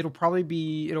it'll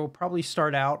probably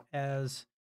start out as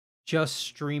just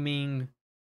streaming.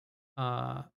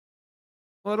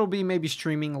 Well, it'll be maybe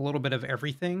streaming a little bit of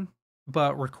everything,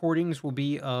 but recordings will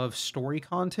be of story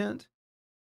content.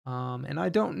 And I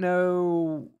don't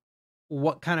know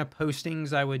what kind of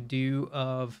postings I would do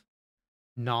of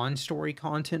non-story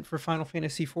content for Final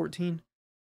Fantasy 14.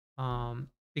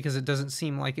 Because it doesn't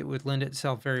seem like it would lend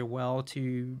itself very well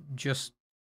to just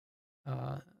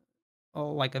uh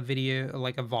like a video,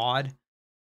 like a VOD.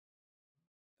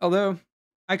 Although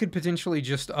I could potentially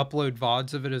just upload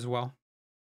VODs of it as well.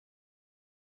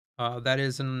 That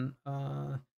is an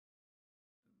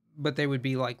but they would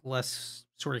be like less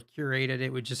sort of curated.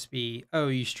 It would just be, oh,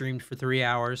 you streamed for 3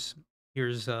 hours.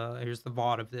 Here's the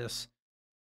VOD of this.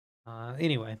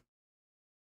 Anyway,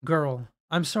 girl,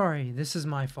 I'm sorry. This is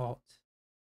my fault.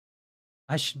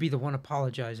 I should be the one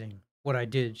apologizing. What I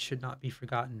did should not be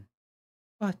forgotten.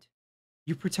 But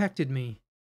you protected me. ...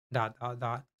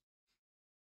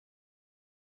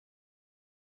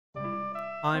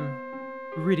 I'm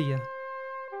Rydia.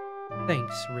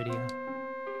 Thanks, Rydia.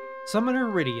 Summoner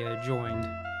Rydia joined.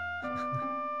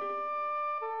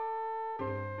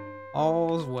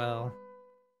 All's well.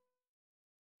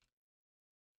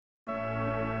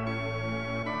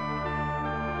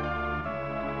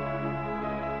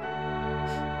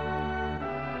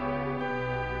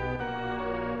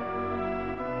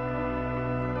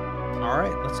 All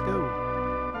right, let's go.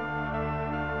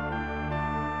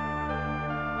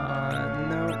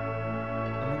 No.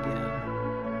 Come again.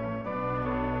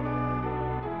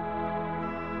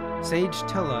 Sage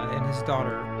Tella and his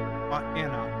daughter,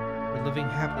 Anna, were living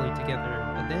happily together,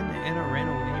 but then Anna ran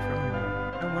away from home.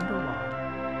 I wonder why.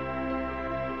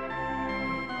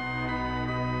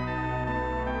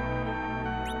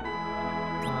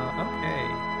 Okay.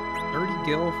 30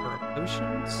 gil for a potion?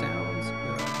 Sounds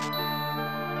good.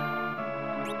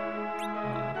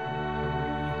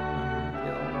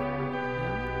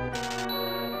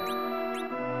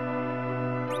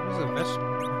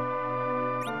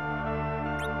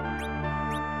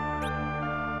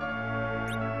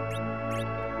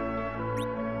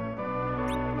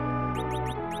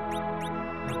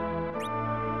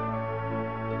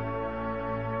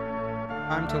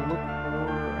 Time to look for...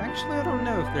 Actually, I don't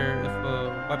know if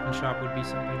a weapon shop would be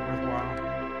something worthwhile.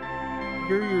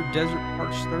 Cure your desert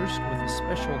parched thirst with a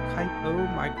special Kaipo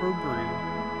microbrew.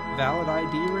 Valid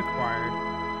ID required.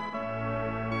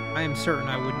 I am certain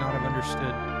I would not have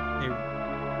understood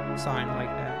a sign like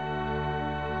that.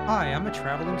 Hi, I'm a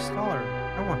traveling scholar.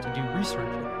 I want to do research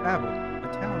at Babel,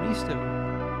 a town east of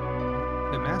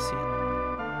Demacian.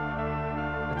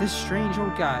 But this strange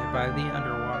old guy by the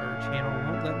underwater channel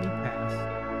won't let me pass.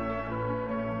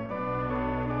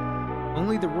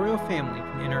 Only the royal family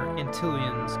can enter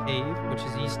Antillion's cave, which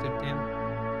is east of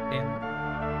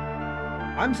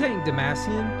I'm saying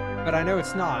Demacian, but I know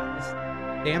it's not. It's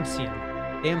Damcian.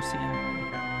 Damcian.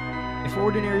 Okay. If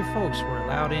ordinary folks were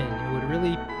allowed in, it would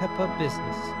really pep up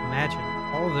business. Imagine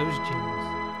all those gems.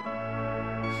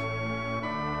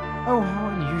 Oh, how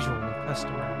unusual a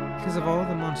customer. Because of all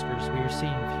the monsters, we are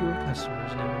seeing fewer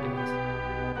customers nowadays.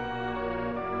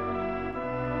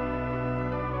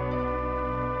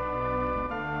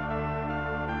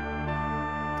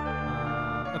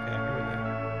 Okay, here we go.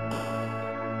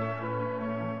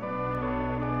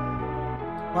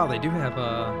 Wow, they do have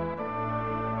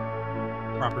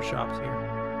proper shops here.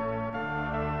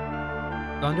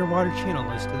 The underwater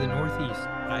channel is to the northeast,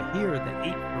 but I hear that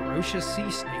 8 ferocious sea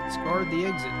snakes guard the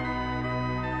exit.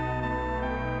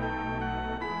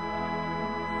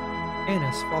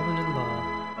 Anna's fallen in love.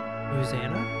 Who's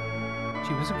Anna?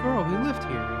 She was a girl who lived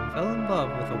here and fell in love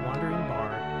with a wandering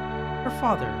bard. Her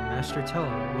father, Master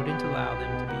Tella, wouldn't allow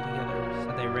them to be together,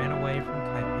 so they ran away from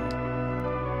Kaipo.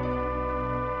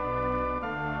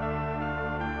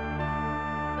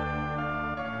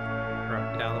 Bro,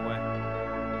 get out of the way.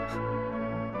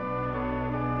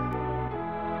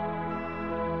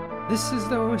 This is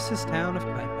the oasis town of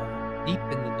Kaipa, deep in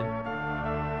the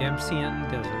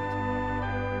Damsian Desert.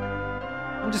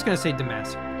 I'm just gonna say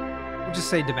Damascus. We'll just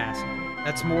say Damascus.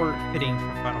 That's more fitting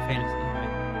for Final Fantasy,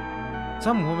 right?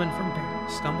 Some woman from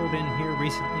Paris stumbled in here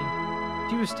recently.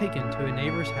 She was taken to a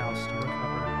neighbor's house to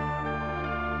recover.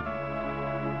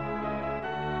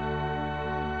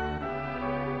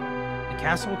 The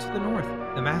castle to the north,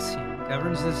 Damascene,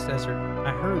 governs this desert.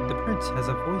 I heard the prince has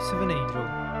a voice of an angel.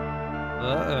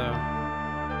 Uh-oh.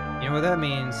 You know what that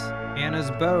means?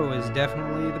 Anna's beau is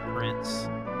definitely the prince.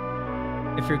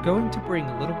 If you're going to bring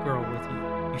a little girl with you,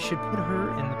 you should put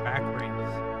her in the back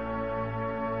ranks.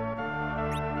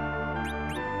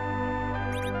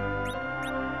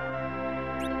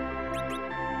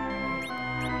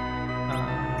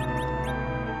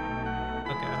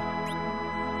 Okay.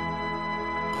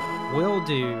 Will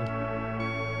do.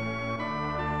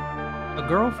 A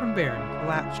girl from Baron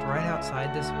collapsed right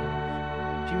outside this village.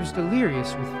 She was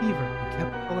delirious with fever and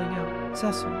kept calling out,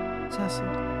 Cecil, Cecil.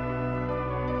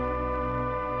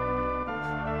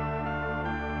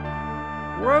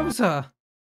 Rosa!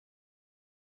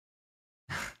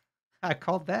 I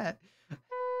called that.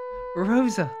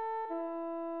 Rosa.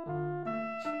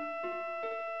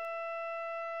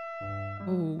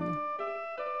 Oh.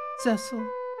 Cecil.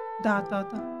 Da.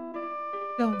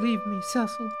 Don't leave me,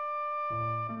 Cecil.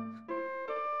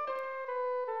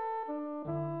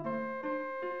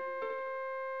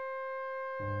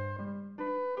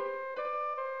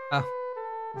 Oh.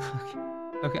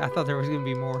 Okay, I thought there was going to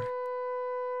be more.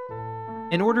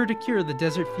 In order to cure the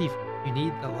desert fever, you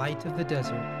need the light of the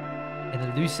desert, an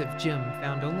elusive gem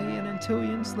found only in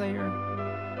Antillion's lair.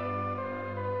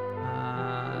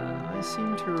 I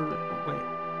seem to... wait.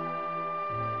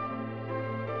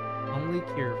 Only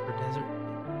cure for desert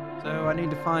fever. So I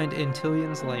need to find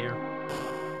Antillion's lair.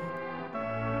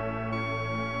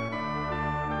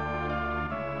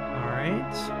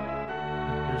 Alright.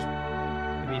 There's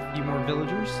maybe a few more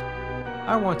villagers.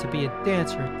 I want to be a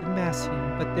dancer at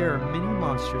Damascene, but there are many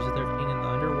monsters lurking in the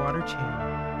underwater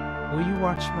channel. Will you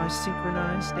watch my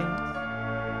synchronized dance?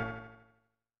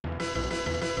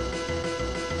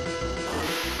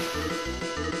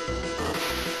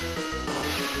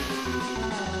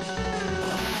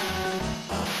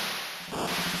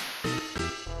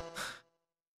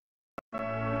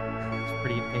 It's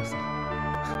pretty amazing.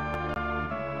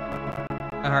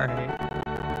 Alright.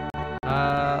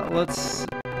 Let's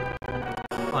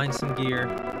find some gear.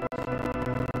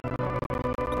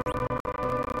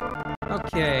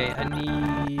 Okay, I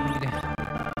need...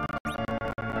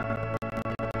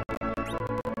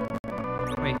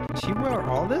 Wait, can she wear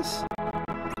all this?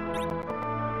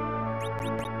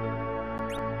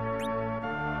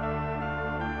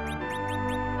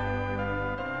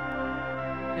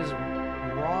 She has a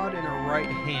rod in her right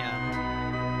hand.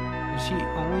 Can she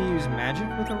only use magic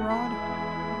with a rod?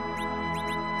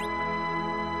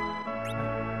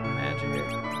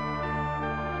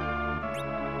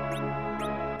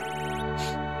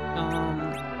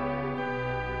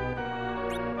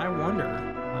 I wonder,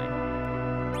 like...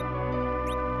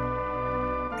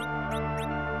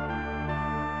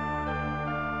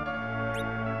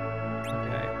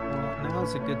 Okay, well,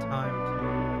 now's a good time to...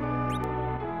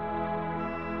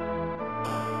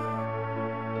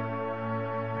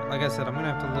 Like I said, I'm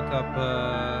gonna have to look up,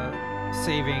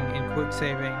 saving and quick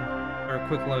saving, or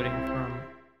quick loading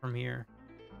from here.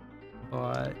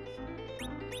 But...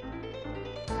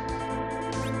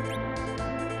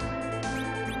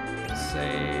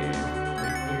 Save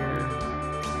right here.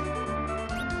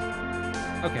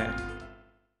 Okay.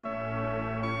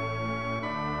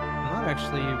 I'm not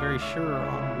actually very sure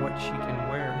on what she can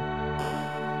wear.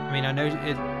 I mean, I know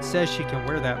it says she can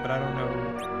wear that, but I don't know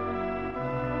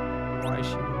why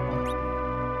she would want to.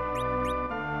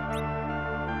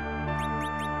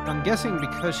 I'm guessing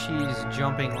because she's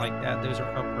jumping like that, those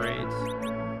are upgrades.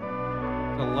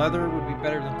 The leather would be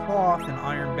better than cloth, an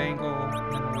iron bangle,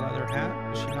 and then a leather hat.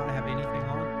 Does she not have anything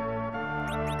on?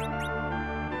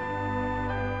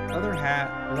 Leather hat,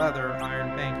 leather,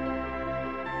 iron bangle.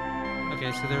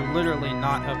 Okay, so they're literally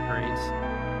not upgrades.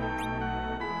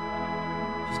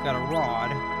 She's got a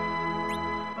rod.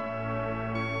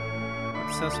 What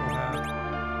does Cecil have?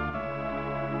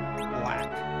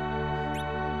 Black.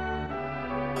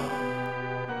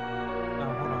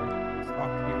 Oh, hold on. Let's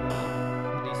talk to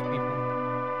some of these people.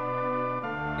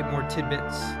 Get more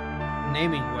tidbits.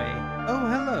 Naming way. Oh,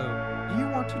 hello. Do you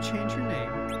want to change your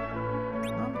name?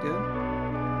 I'm good.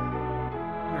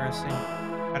 Interesting.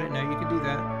 I didn't know you could do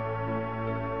that.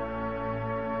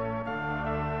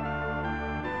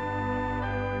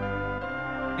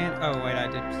 And, oh wait, I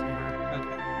did see her.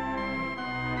 Okay.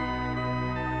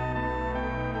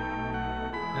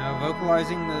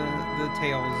 vocalizing the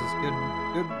tales is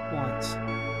good once.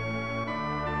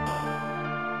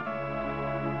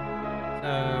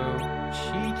 So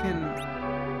she can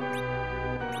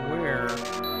wear.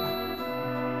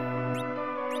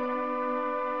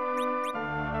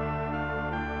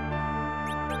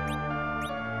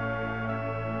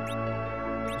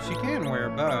 She can wear a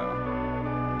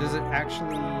bow. Does it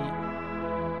actually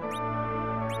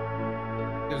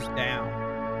goes down?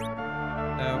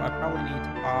 So I probably need to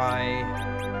buy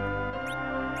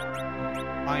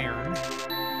iron.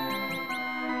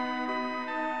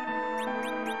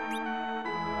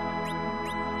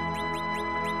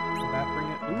 Will that bring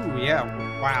it? Ooh, yeah.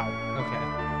 Wow. Okay.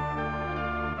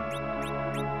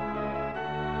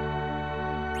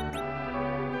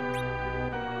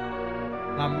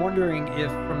 I'm wondering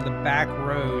if from the back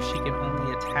row she can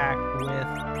only attack with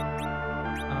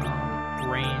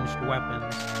ranged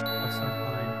weapons of some kind.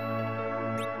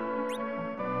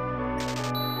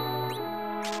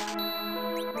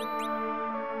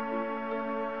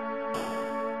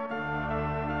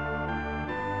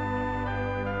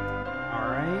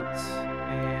 Alright,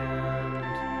 and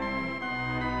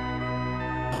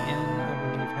again, I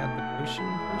believe had the potion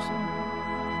person.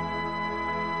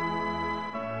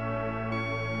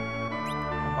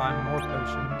 Buy more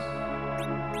potions.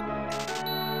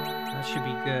 That should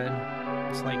be good.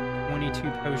 It's like 22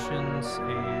 potions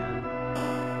and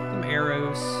some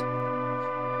arrows.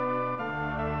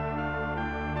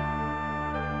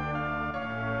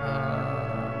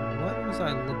 What was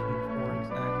I looking for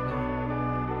exactly?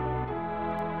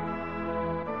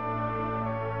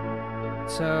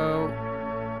 So,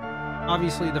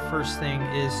 obviously the first thing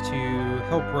is to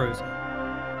help Rosa.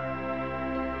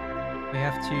 We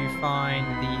have to find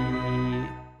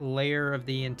the lair of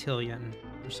the Antillion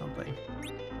or something.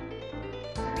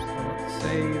 So let's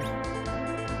save.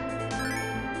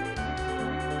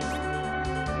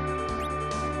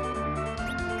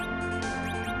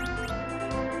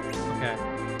 Okay.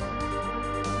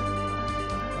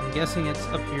 I'm guessing it's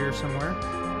up here somewhere.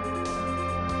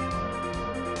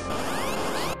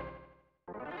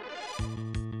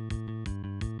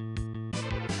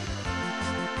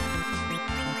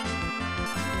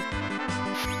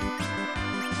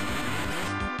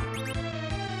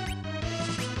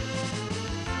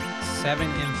 Seven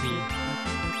MP.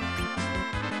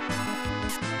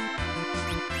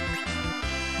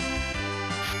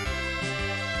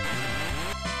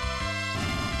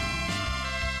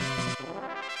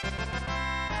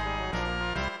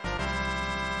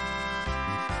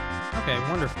 Okay,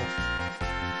 wonderful.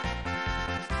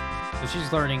 So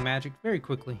she's learning magic very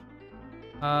quickly.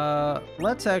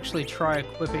 Let's actually try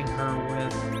equipping her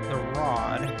with the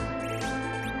rod.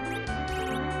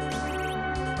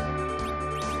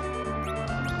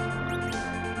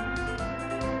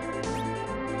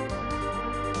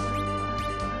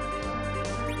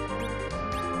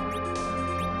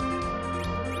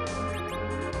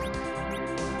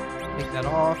 Take that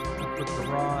off, equip the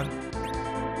rod.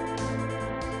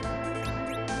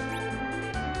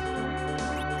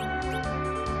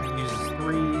 That uses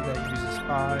 3, that uses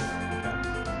 5. Okay.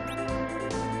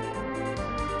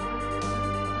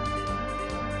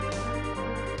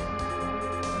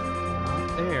 Not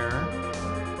there.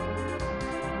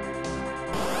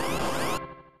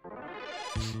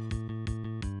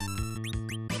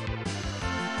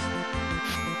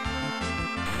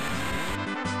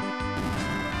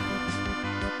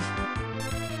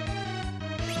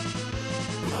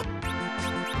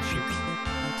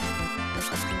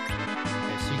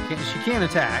 She can't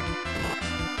attack.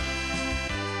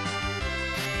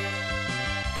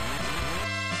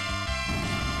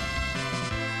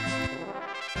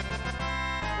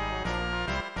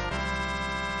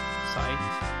 Sight.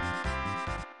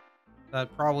 That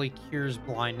probably cures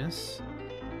blindness.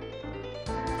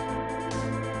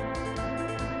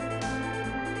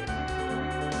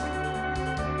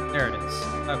 There it is.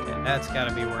 Okay, that's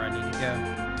gotta be where I need to go.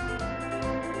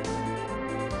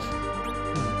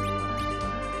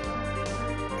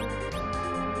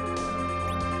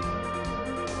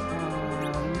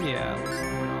 Yeah, let's do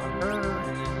it on her,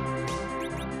 and then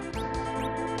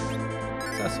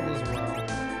Cecil as well.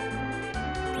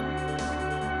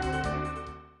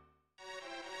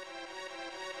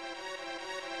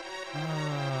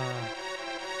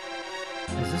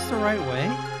 Is this the right way?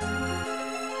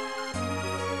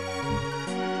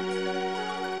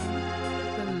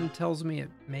 Something tells me it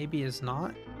maybe is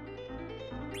not.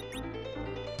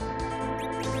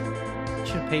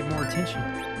 Should have paid more attention.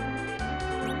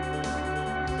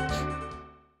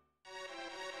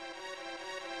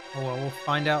 Oh well, we'll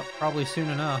find out probably soon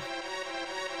enough.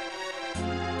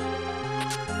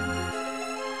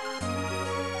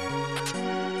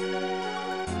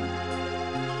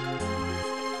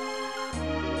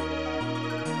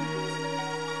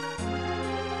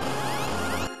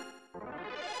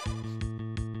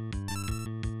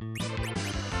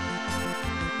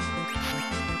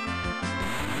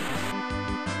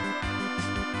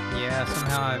 yeah,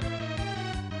 somehow I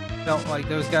felt like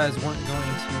those guys weren't going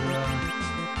to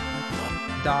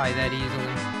die that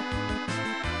easily.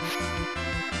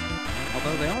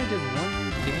 Although they only did 1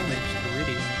 damage to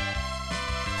Iridium.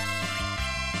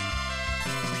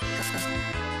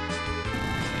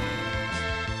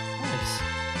 Nice.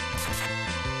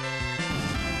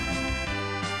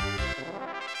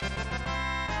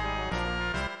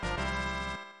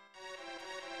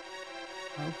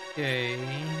 Okay.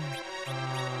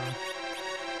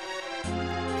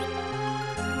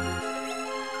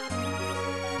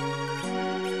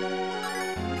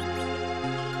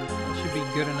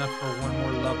 Good enough for 1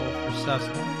 more level for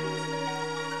Cessna.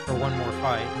 For 1 more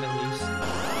fight, at least.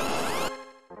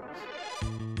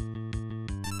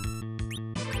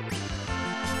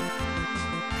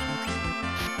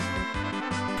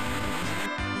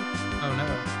 Oh no.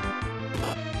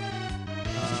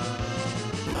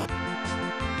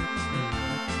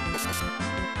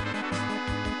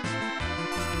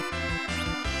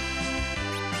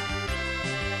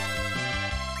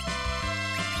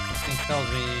 This thing tells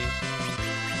me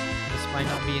might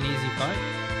not be an easy fight.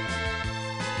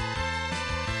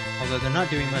 Although they're not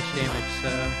doing much damage, so...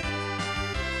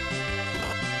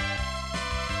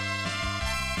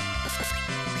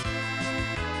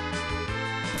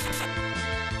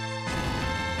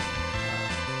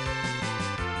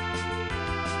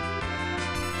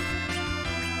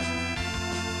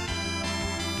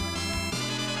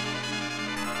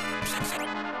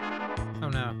 Oh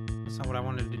no, that's not what I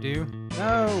wanted to do.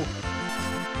 No!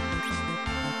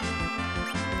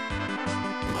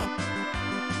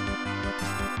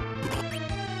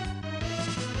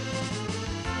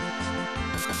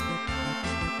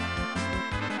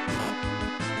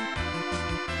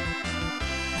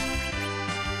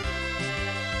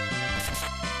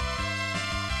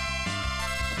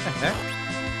 What the heck?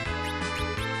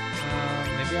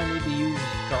 Maybe I need to use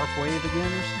Dark Wave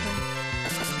again or something?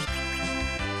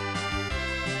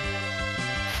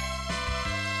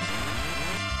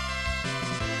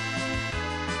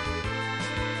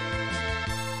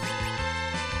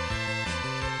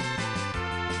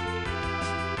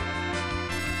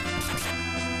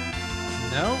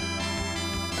 No?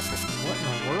 What in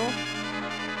the world?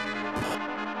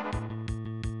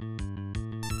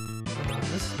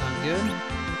 This is not good.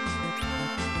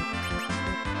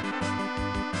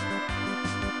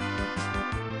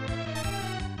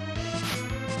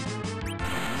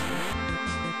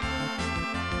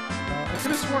 I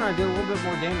could have sworn I did a little bit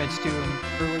more damage to him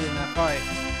early in that fight.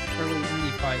 Early in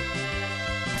the fight.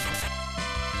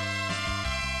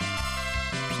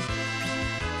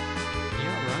 Can you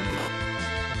not run? Okay,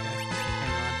 you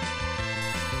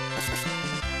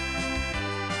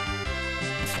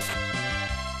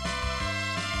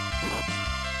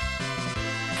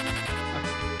can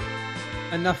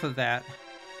run. Enough of that.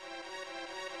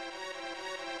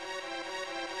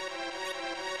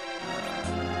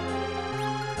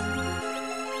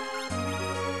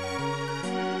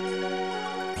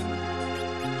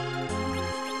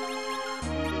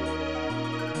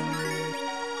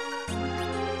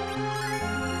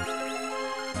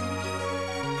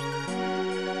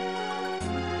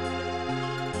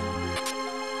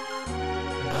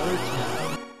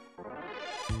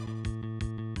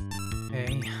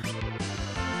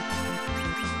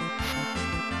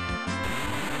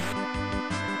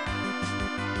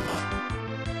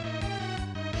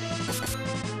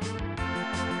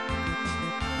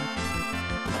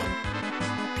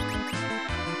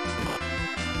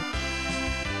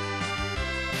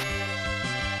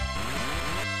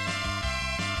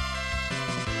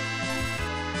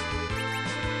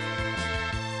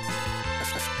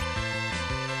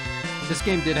 This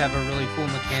game did have a really cool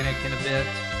mechanic in a bit.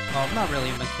 Well, not really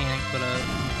a mechanic, but a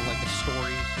like a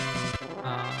story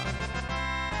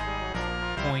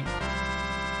point.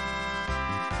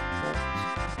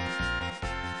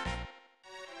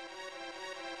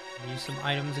 Use some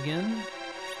items again.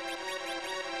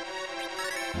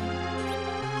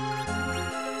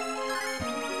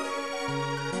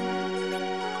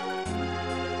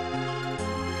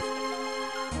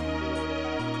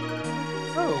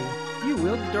 You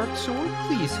wield the dark sword?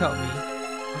 Please help me.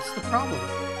 What's the problem?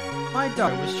 My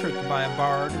daughter was tricked by a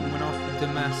bard and went off to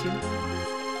Demacia.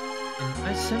 And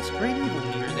I sense great evil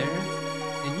near there.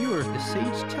 And you are the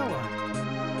sage Tella.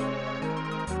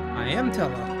 I am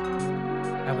Tella.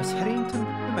 I was heading to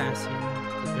Demacia,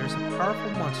 but there's a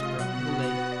powerful monster up in the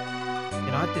lake. I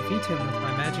cannot defeat him with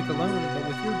my magic alone, but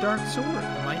with your dark sword,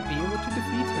 I might be able to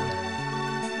defeat him.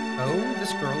 Oh,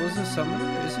 this girl is a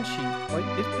summoner, isn't she? Quite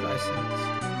gifted, I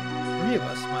sense. 3 of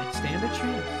us might stand a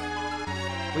chance.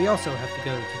 We also have to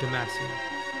go to Demacia.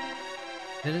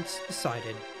 Then it's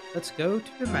decided. Let's go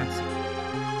to the Maxi.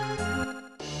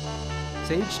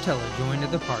 Sage Teller joined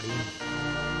the party.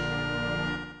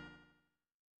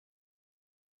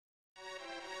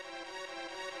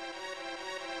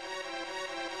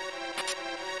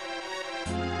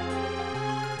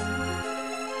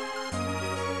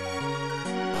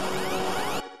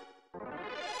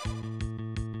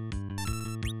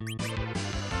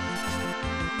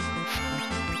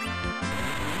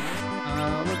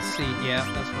 Let's see. Yeah,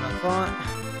 that's what I thought.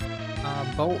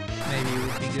 Bolt maybe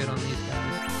would be good on these guys.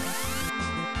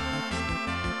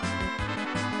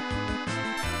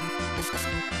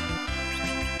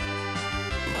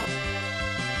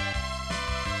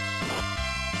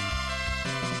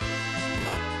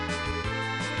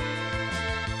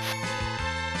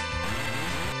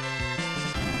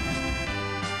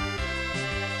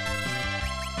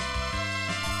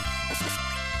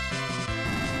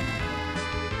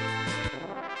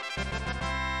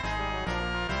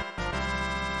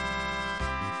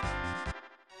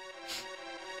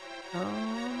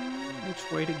 Which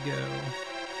way to go? I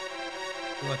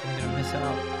feel like I'm gonna miss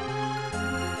out.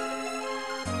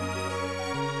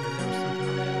 There was something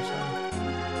on the other side.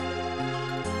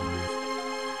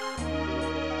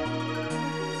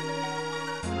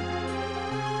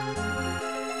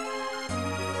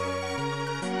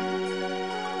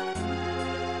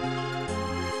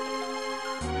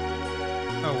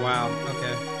 Oh wow,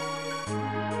 okay.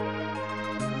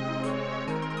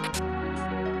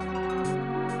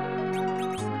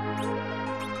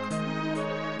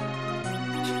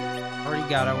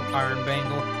 Got an iron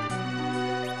bangle.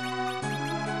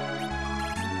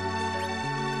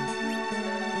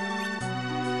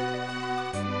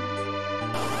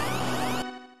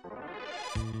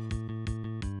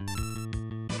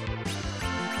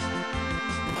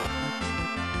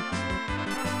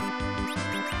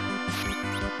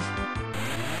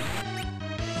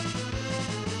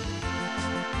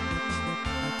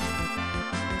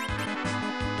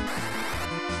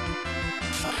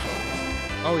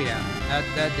 Oh yeah,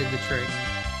 that did the trick.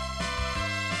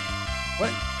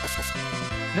 What?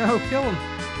 No, kill him!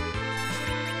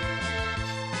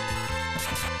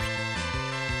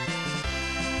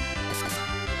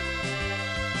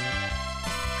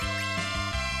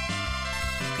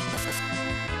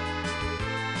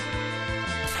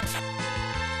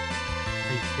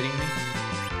 Are you kidding me?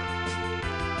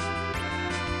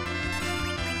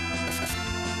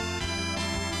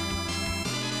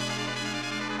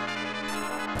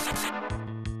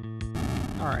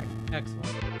 Alright, excellent.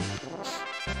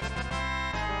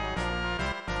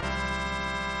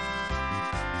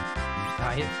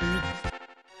 Diet food?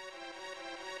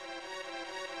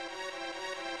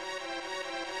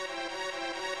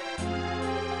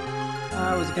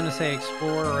 I was gonna say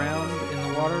explore around in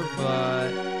the water,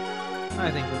 but I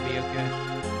think we'll be okay.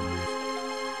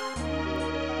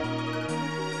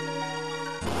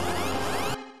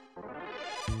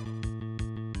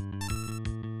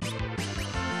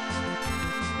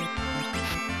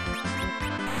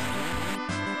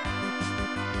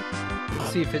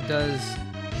 See if it does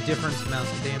different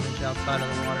amounts of damage outside of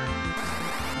the water.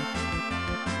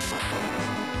 Oh,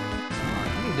 I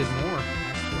think it did more,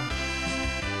 actually.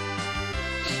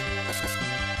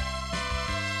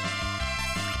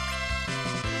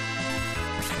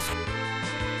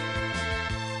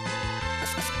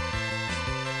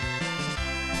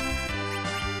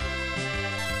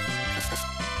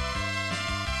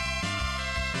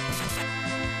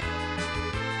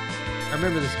 I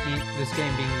remember this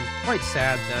game being quite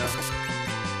sad though,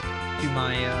 to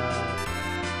my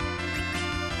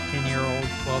 10-year-old,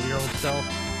 12-year-old self.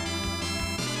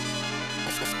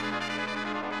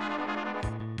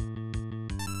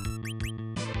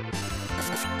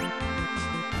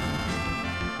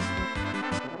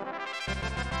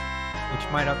 Which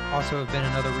might have also have been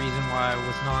another reason why I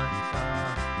was not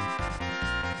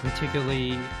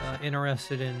particularly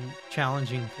interested in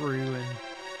challenging through and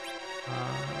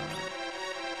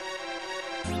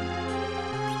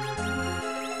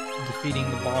defeating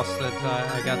the boss that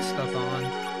I got stuck on.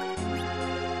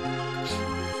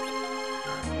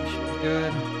 Alright, should be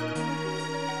good.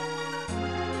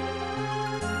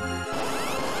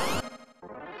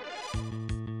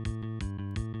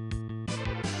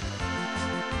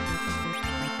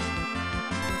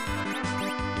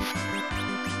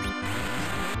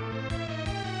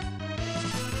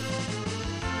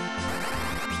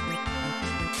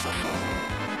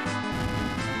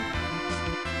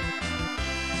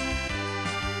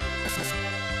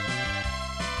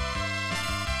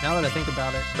 Now that I think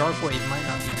about it, Dark Wave might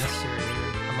not be necessary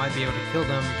here. I might be able to kill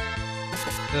them,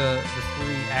 the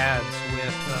 3 ads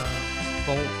with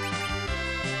Bolt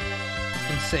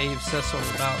can save Cecil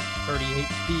about 30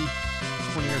 HP,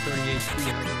 20 or 30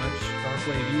 HP, however much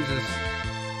Darkwave uses.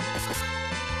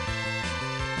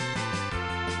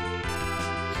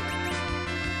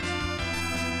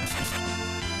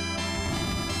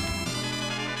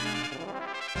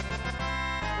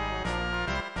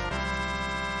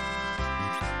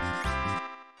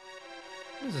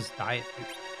 What is this diet food?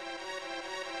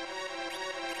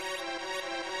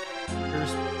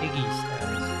 Here's Piggy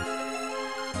status.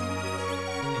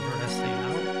 Interesting. I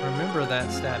don't remember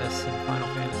that status in Final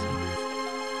Fantasy.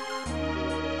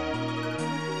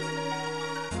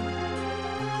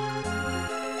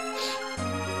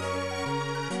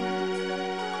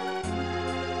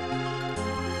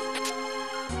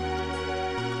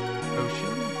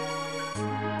 Ocean.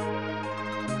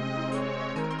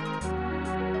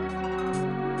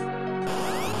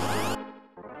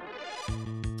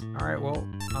 Alright, well,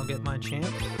 I'll get my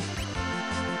chance.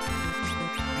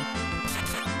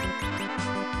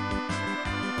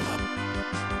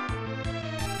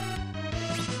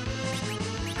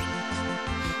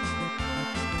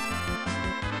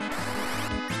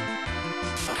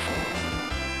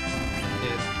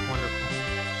 Did wonderful.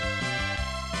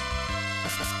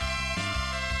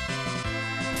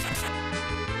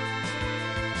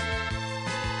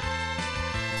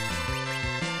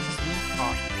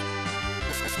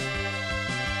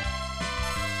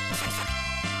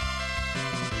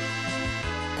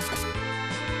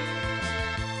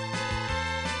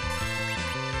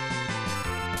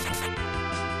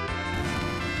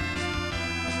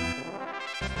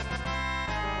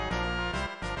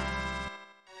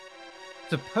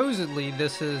 Supposedly,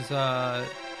 this is, you know,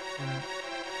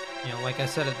 like I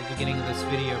said at the beginning of this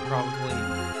video, probably,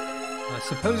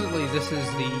 supposedly this is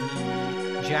the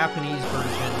Japanese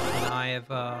version, and I have,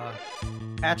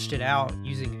 patched it out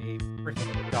using a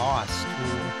freaking DOS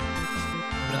tool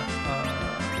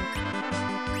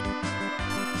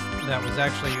that was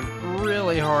actually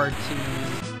really hard to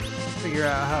figure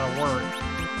out how to work.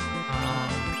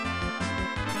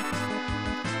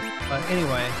 But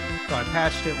anyway, so I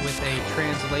patched it with a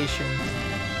translation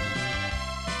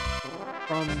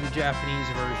from the Japanese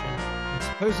version. And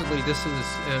supposedly this is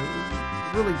a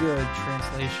really good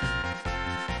translation.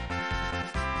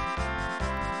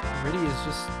 Riddy is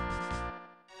just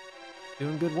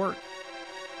doing good work.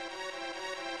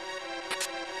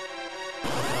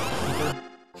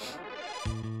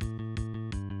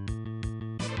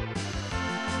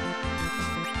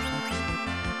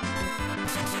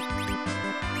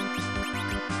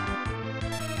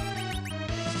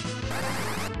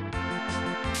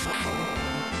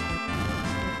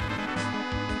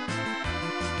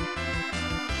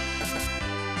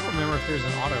 Remember if there's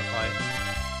an auto fight.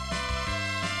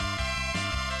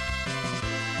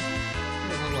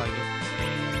 Doesn't look like it.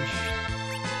 Change.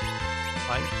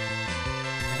 Fight.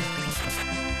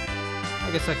 I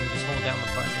guess I can just hold down the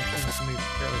button. It seems to move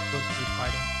fairly quick through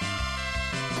fighting.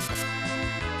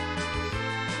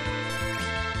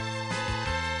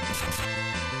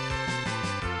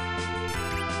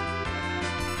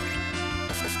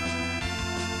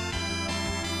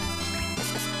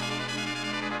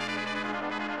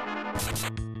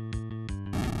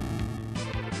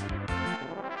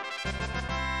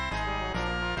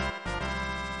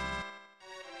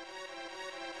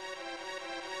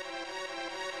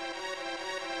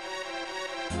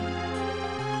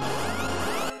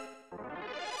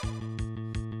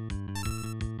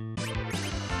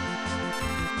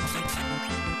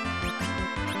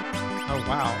 Oh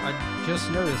wow, I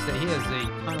just noticed that he has a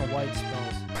ton of white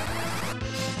spells.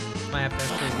 Might have to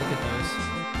actually look at those.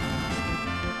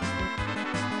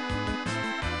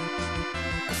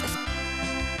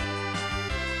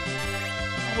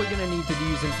 Probably gonna need to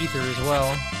use an ether as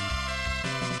well.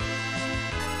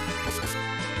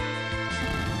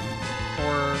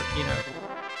 Or, you know,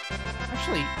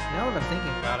 actually, now that I'm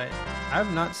thinking about it,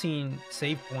 I've not seen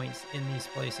save points in these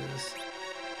places.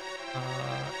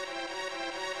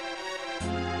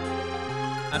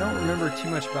 I don't remember too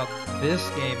much about this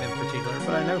game in particular,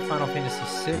 but I know Final Fantasy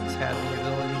VI had the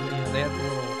ability, you know, they had the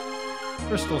little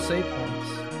crystal save points.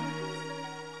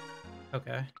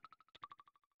 Okay.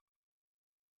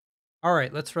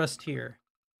 Alright, let's rest here.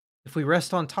 If we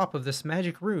rest on top of this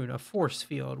magic rune, a force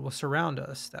field will surround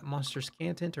us that monsters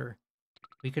can't enter.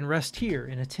 We can rest here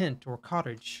in a tent or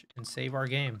cottage and save our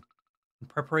game. In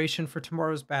preparation for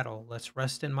tomorrow's battle, let's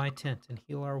rest in my tent and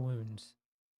heal our wounds.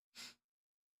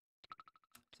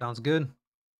 Sounds good.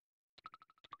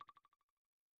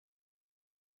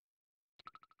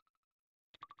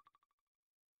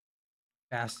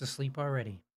 Fast asleep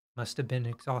already. Must have been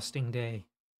an exhausting day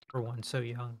for one so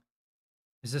young.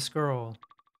 Is this girl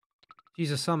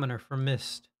She's a summoner from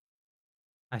Mist.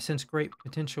 I sense great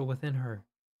potential within her.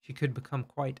 She could become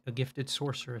quite a gifted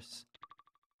sorceress.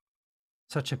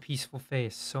 Such a peaceful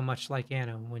face, so much like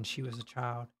Anna when she was a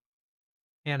child.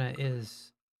 Anna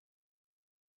is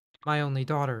my only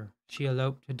daughter. She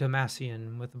eloped to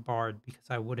Damacian with a bard because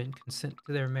I wouldn't consent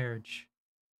to their marriage.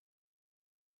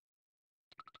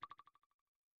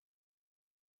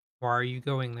 Why are you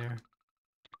going there?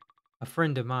 A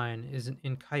friend of mine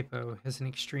in Kaipo has an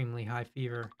extremely high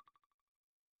fever.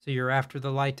 So you're after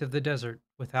the light of the desert.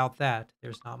 Without that,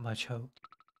 there's not much hope.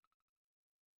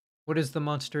 What is the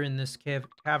monster in this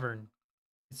cavern?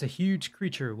 It's a huge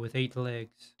creature with 8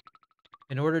 legs.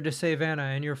 In order to save Anna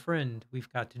and your friend,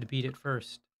 we've got to defeat it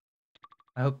first.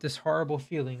 I hope this horrible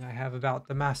feeling I have about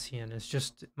Damacian is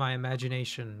just my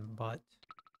imagination, but...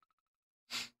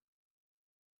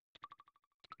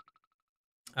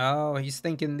 Oh, he's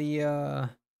thinking the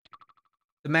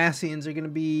Damacians are gonna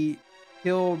be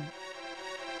killed.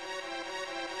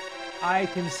 I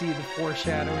can see the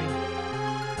foreshadowing.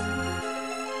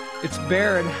 It's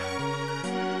Baron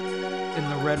in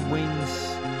the Red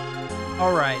Wings.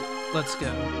 Alright, let's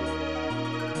go.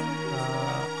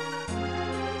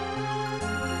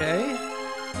 Okay.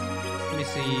 Let me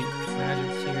see.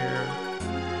 Magic's here.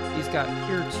 He's got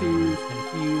Cure 2,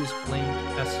 Confuse, Blink,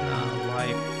 Esna,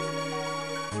 Life,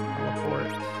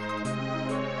 Teleport.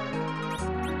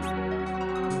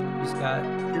 He's got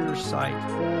Pure Sight,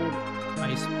 Hold,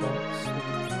 Ice Bolts.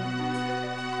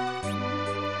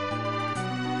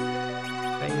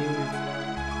 Save.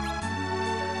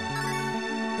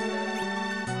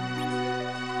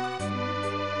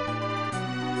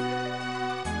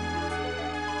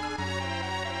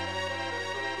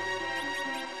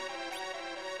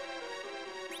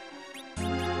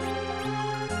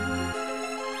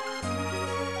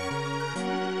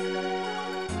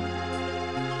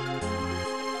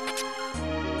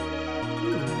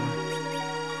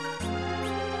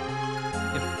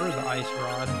 Ice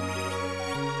Rod.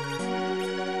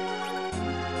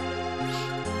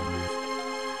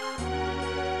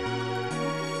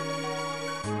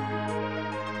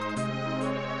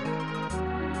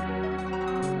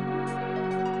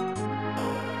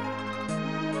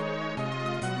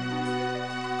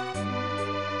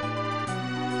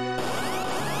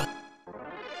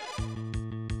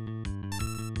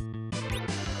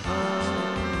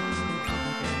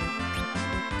 Okay.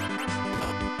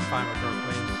 Fine with Dark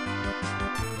Waves.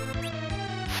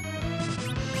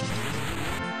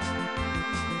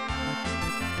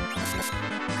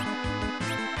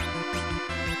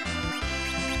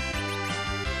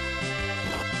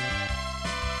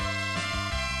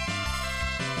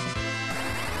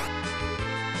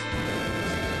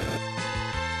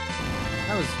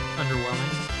 That was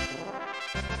underwhelming.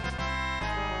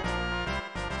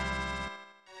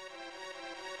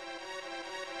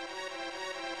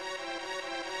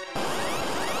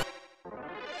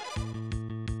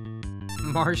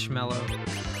 Marshmallow.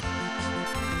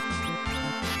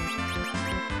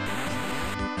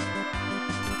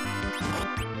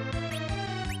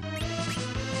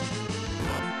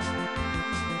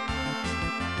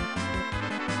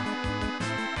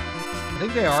 I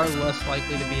think they are less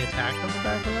likely to be attacked on the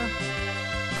back row.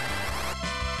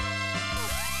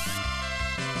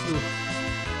 Ooh,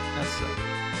 that sucks.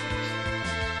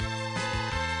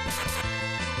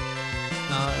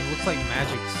 It looks like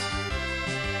Magic's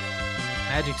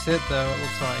it though, it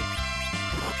looks like.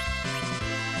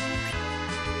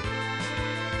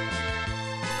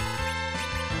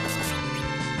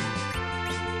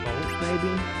 Bolt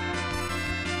maybe?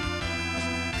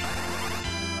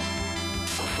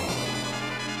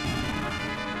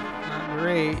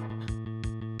 Great.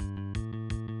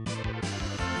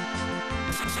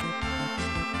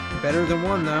 Better than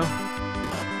one, though.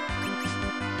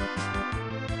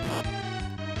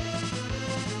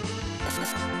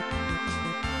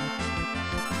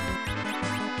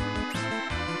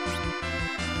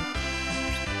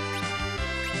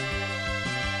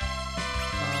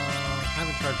 I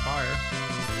haven't tried fire.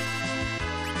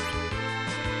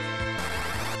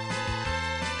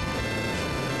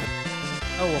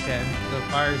 Oh, okay. The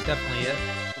fire is definitely it.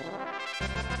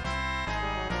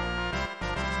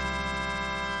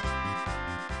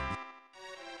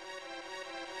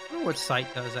 I wonder what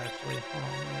Sight does, actually. Hold on,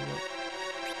 let me look.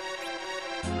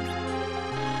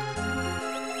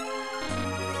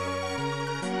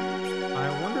 I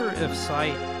wonder if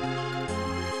Sight...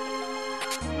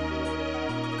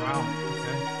 Wow,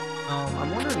 okay. I'm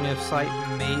wondering if Sight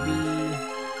maybe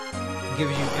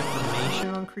gives you information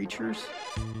on creatures?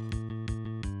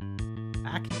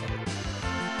 Attack.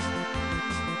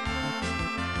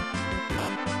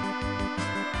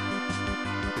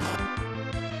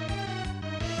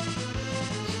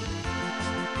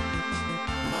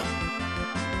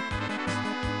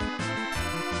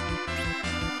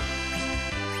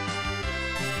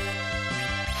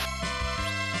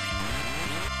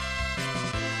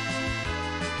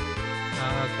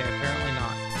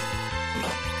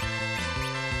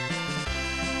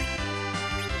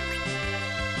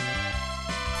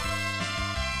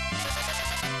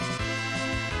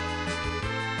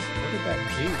 that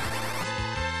do?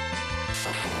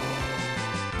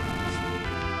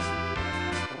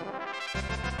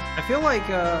 I feel like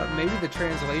maybe the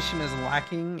translation is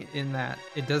lacking in that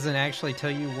it doesn't actually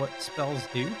tell you what spells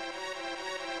do.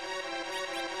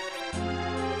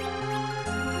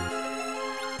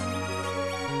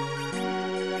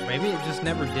 Maybe it just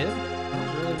never did. I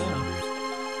don't really know.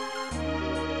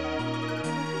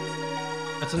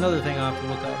 That's another thing I'll have to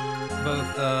look up.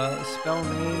 Both spell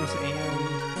names and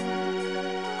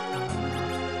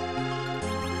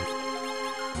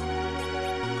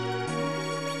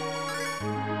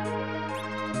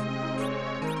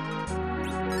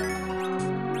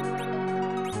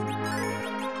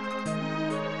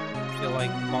feel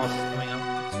like the boss is coming up.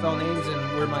 Spell names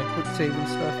and where my quick saving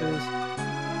stuff is.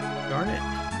 Darn it.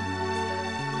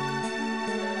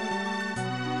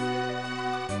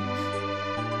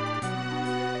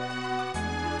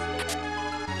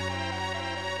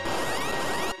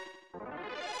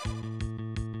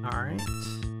 Alright.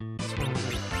 This one was a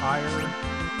fire.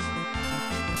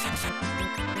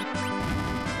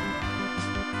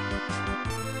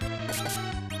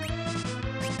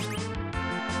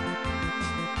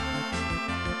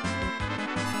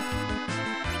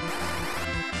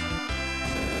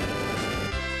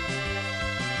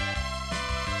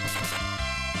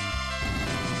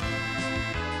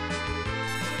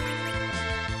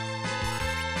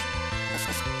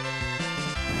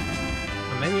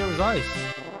 Or maybe it was ice.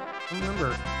 I don't remember.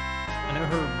 I know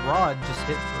her rod just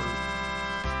hit for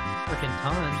freaking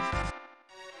ton.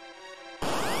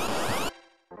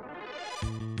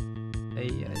 Ay,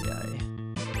 ay, ay.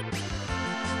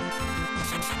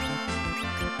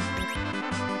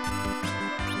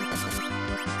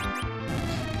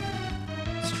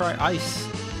 Let's try ice.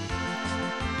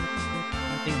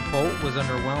 I think Bolt was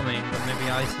underwhelming, but maybe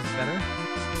ice is better.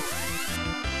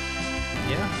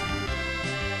 Yeah.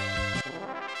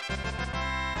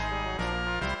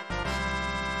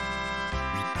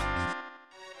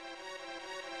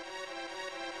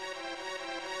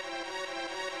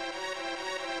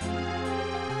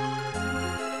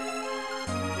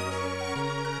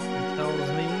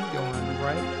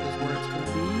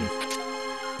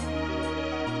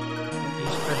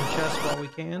 While we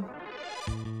can.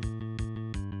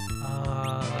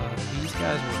 These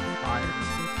guys were fire.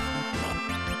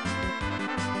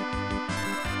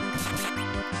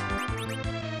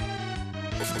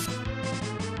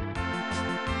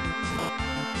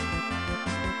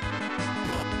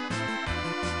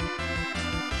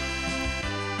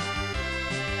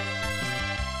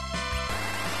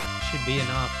 Should be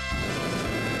enough.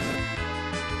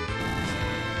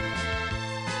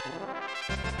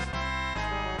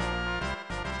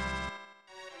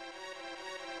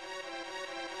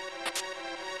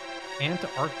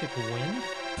 Antarctic wind?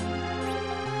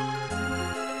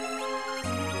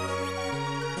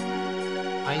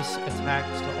 Ice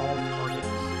attacks to all targets.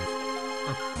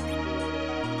 Huh.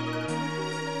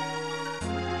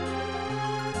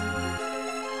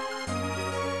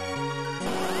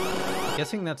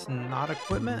 Guessing that's not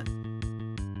equipment?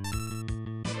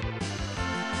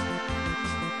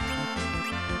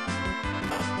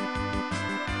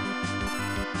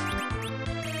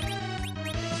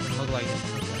 Doesn't look like it.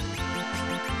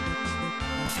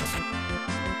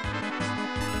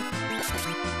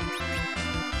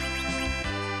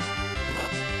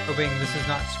 Hoping this is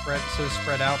not so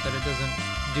spread out that it doesn't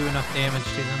do enough damage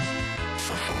to them.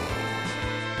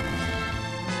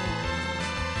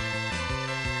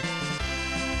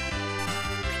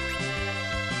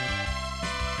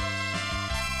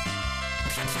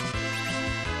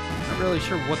 Not really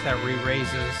sure what that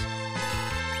re-raises.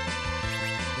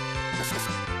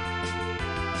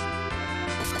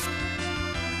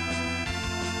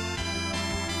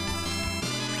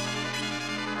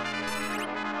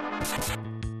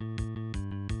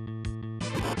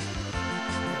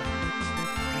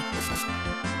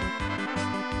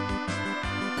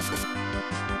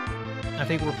 I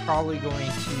think we're probably going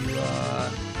to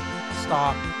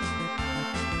stop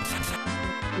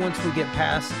once we get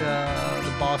past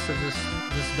the boss of this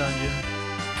dungeon.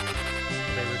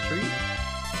 They retreat.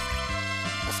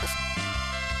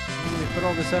 They put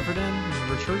all this effort in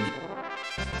and retreat.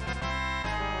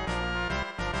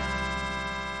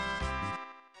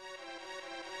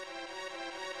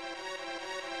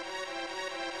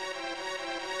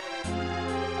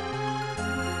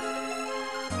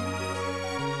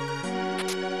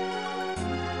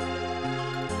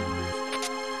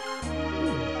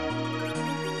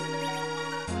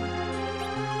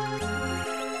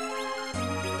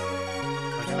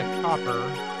 Copper.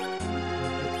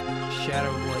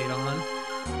 Shadow Blade on.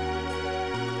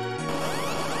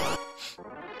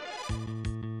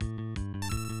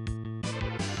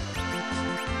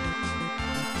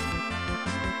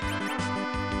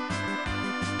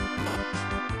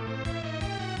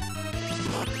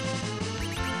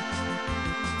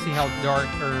 See how dark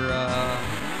or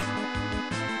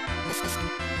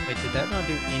wait, did that not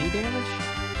do any damage?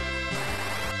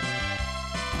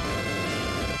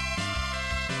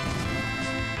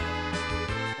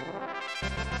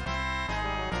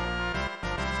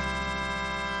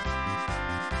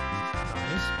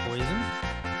 Nice, poison.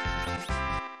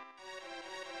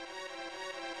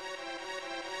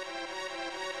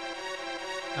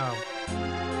 Oh.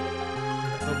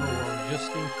 Overworld, just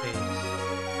in case.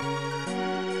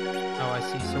 Oh, I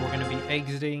see. So we're going to be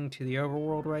exiting to the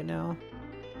overworld right now.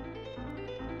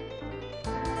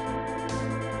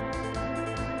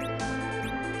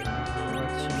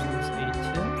 Let's use a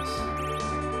tent.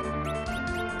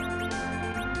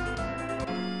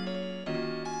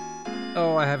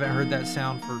 Oh, I haven't heard that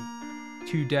sound for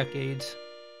 2 decades.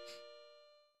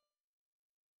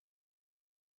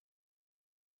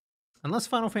 Unless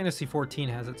Final Fantasy XIV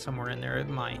has it somewhere in there, it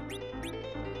might.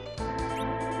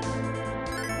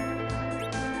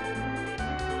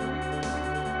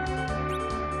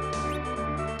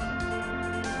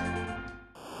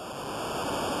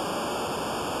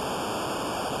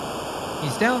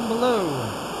 He's down below.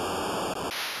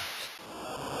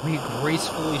 We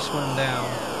gracefully swim down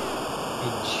a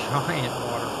giant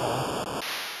waterfall.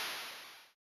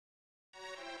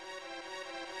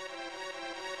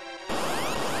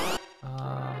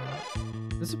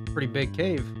 This is a pretty big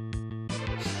cave.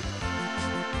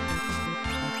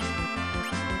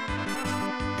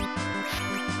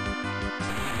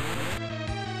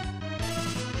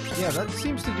 Yeah, that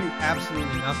seems to do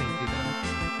absolutely nothing to them.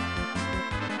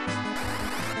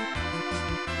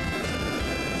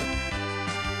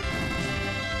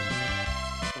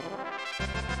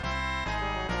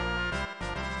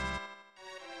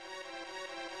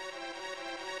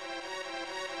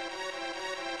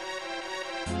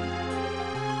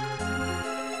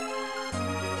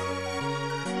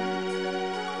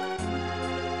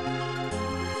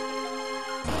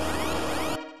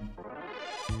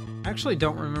 I actually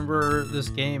don't remember this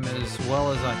game as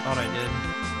well as I thought I did.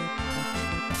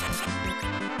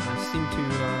 I seem to,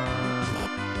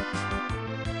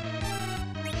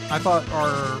 I thought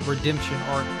our redemption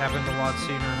arc happened a lot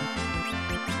sooner.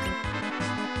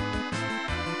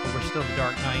 But we're still the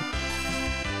Dark Knight.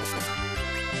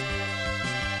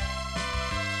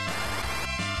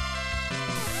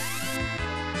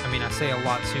 I mean, I say a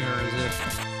lot sooner as if,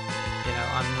 you know,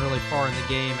 I'm really far in the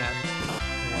game at,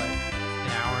 what,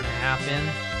 an hour and a half in?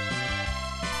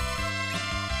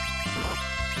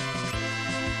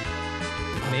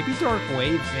 Maybe Dark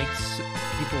Wave makes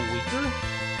people weaker?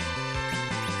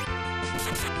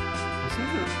 I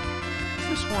could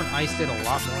have sworn Ice did a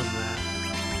lot more than that.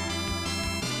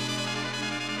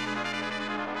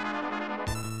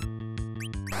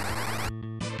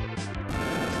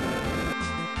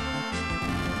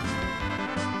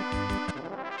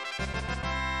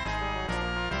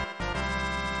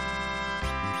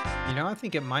 You know, I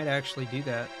think it might actually do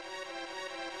that.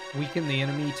 Weaken the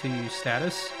enemy to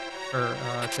status, or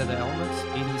to the elements.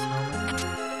 80s helmet,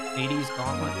 80s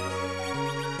gauntlet.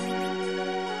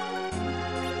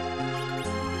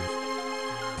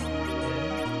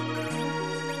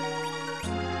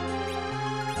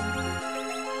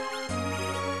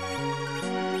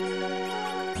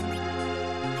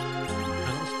 I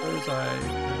don't suppose I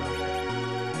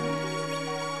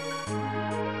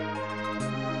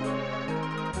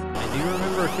do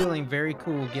remember feeling very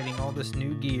cool getting all this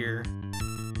new gear.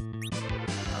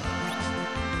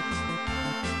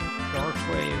 Dark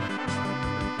Wave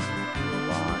do a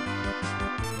lot,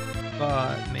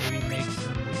 but maybe make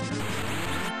some weaker.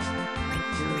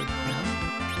 Here again.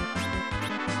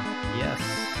 Yes.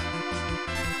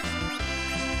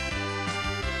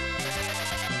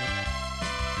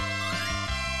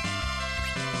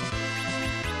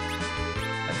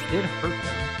 That did hurt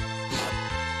them.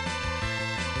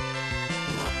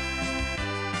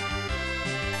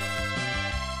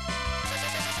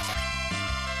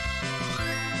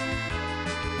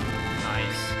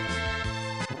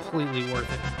 Completely worth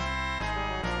it.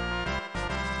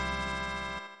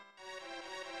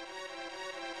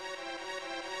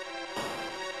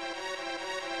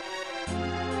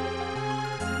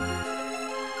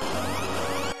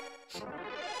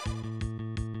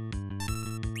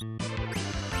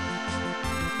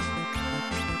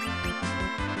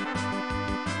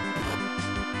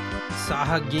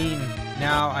 Sahagin.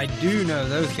 Now, I do know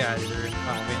those guys are in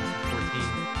Final Fantasy XIV.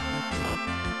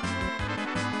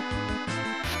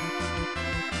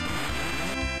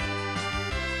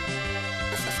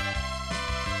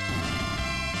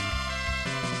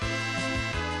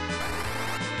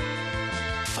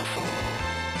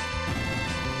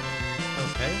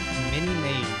 Okay, mini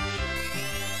mage.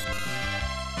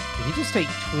 Did he just take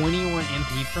 21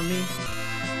 MP from me?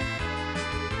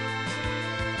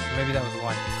 Or maybe that was a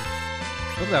life.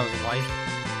 I hope that was a life.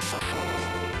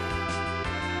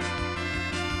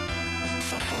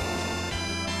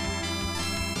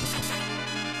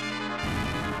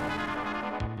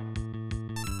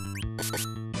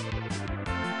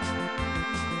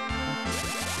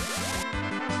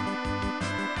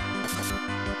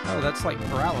 Oh, that's like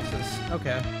paralysis.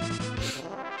 Okay.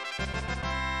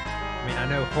 I mean, I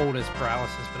know hold is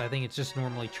paralysis, but I think it's just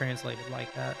normally translated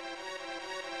like that.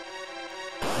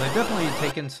 They've definitely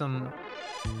taken some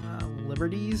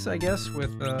liberties, I guess,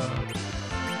 with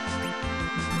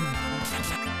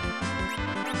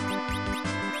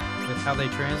how they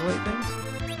translate things.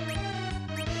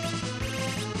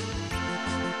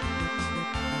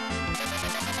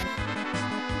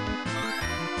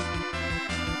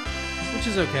 Which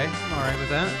is okay. I'm alright with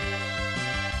that.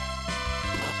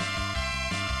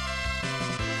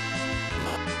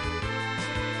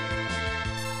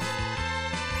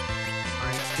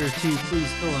 Alright, Tier 2,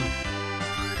 please kill him.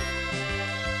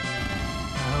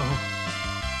 No.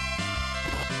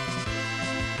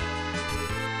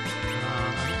 I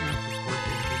don't know if it's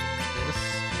working. This,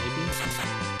 maybe?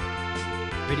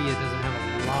 Rydia doesn't have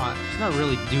a lot. She's not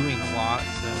really doing a lot,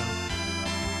 so...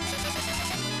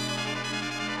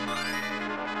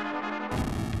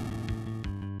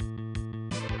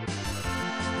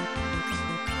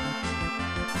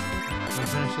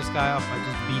 Finish this guy off by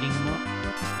just beating him up.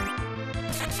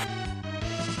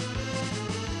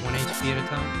 1 HP at a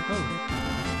time. Oh,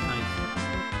 nice.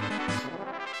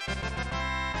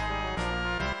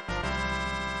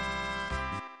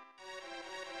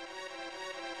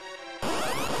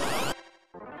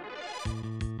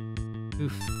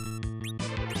 Oof.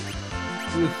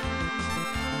 Oof.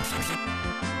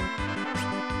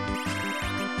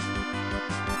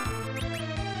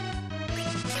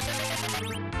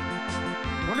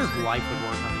 I wonder if life would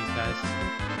work on these guys.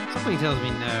 Something tells me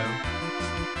no.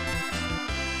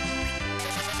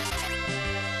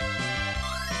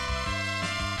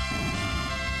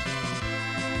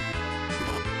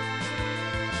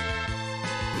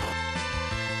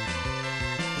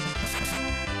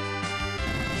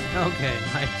 Okay,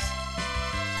 nice.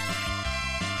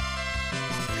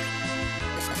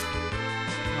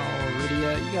 Oh,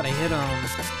 Rydia, you gotta hit him.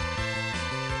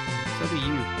 So do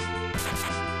you.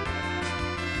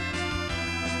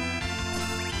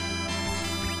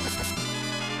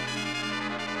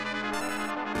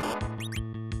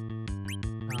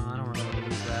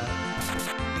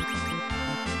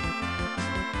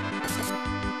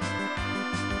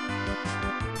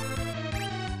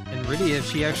 If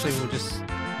she actually will just... Okay.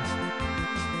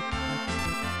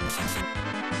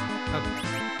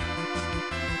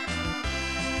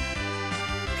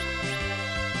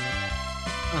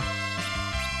 Huh.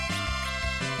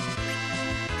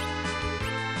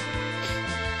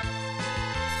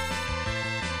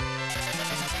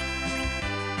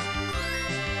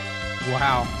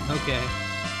 Wow, okay.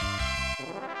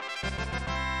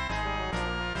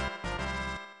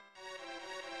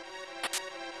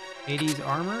 Hades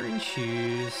armor and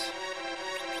shoes.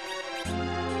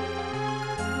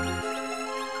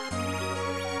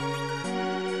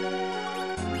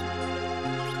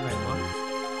 Right one.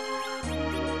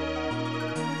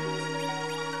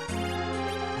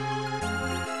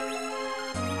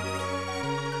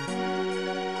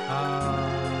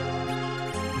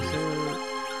 Is there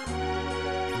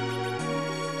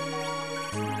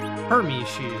Hermes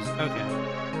shoes? Okay.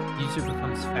 User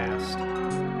becomes fast.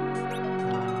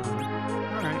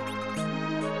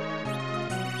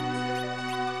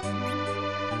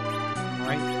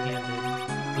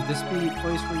 Would this be a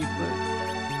place where you put?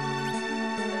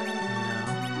 No.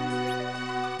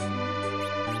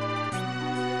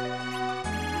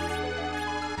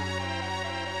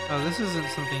 Oh, this isn't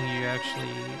something you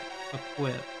actually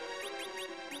equip.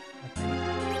 I think.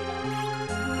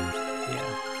 Yeah.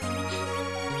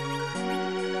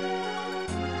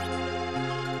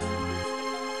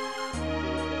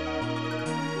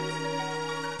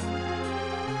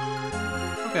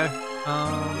 Okay.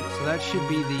 So that should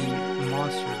be the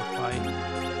monster to fight.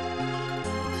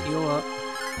 Let's heal up.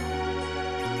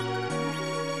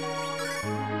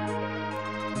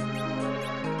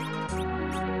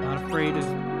 Not afraid of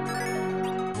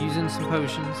using some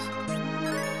potions.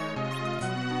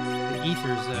 The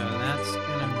ethers, though, that's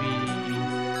gonna be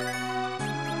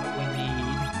what we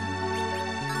need.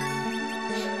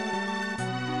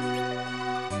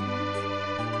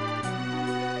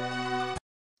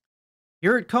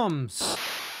 Here it comes.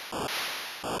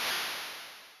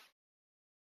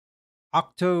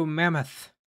 Octo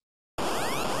Mammoth.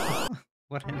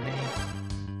 What a name.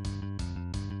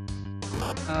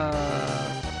 Okay.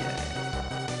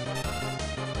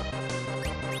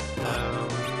 So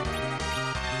we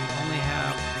only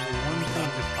have one thing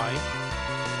to fight.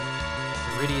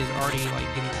 Riddy is already like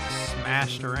getting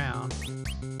smashed around.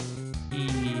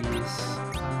 He's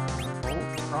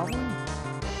Bolt, probably.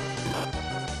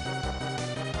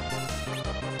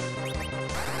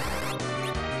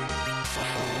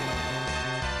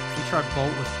 We tried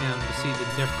Bolt with him to see the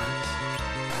difference.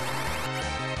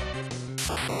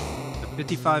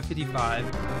 55-55.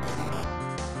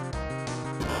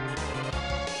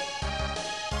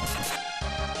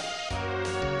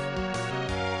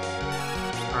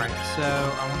 Alright, so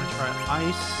I want to try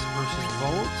Ice versus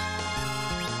Volt.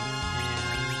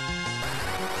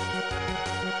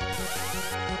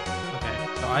 And... okay,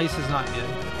 so Ice is not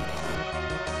good.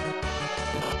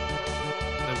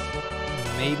 So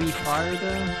maybe Fire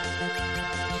though?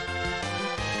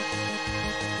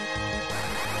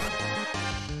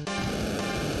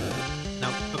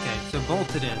 So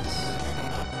Bolt it is.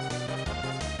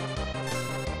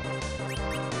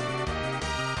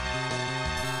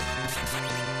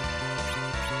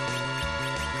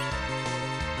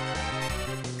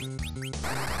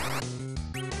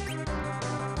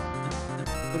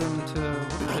 Put him to,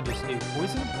 what did I just do?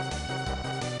 Poison?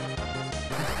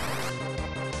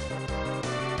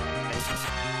 Okay.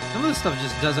 Some of this stuff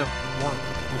just doesn't work,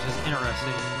 which is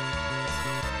interesting.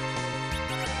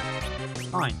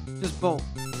 Fine, just Bolt.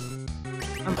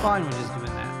 I'm fine with just doing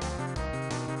that.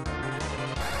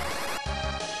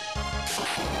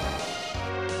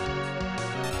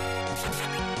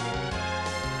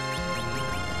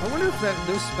 I wonder if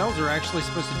those spells are actually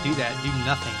supposed to do that, do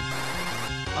nothing.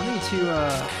 I'll need to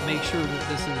make sure that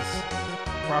this is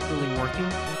properly working.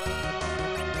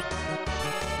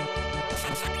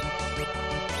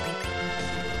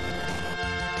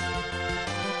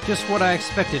 Just what I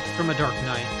expected from a Dark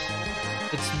Knight.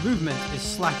 Its movement is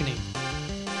slackening.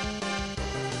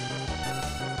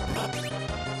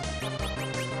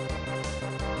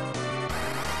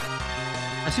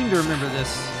 I seem to remember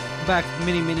this back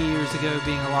many, many years ago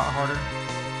being a lot harder.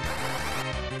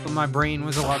 But my brain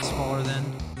was a lot smaller then.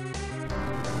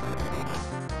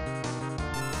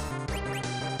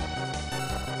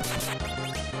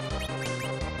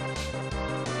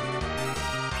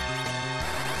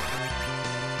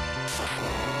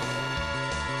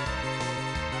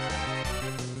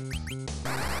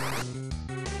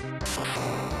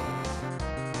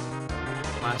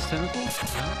 Last tentacle?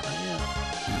 No, not yet.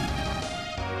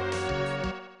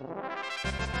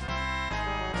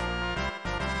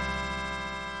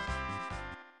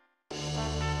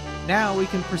 Now we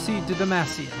can proceed to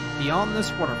Demacian. Beyond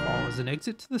this waterfall is an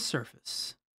exit to the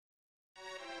surface.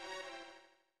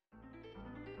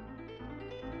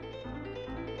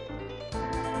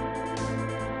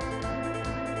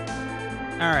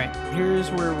 Alright, here's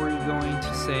where we're going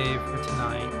to save for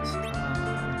tonight.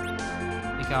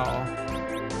 I think I'll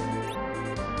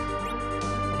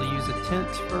use a tent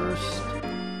first,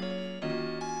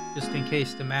 just in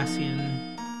case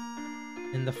Demacian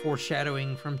and the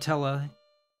foreshadowing from Tella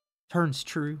turns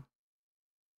true.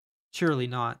 Surely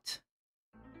not.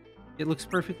 It looks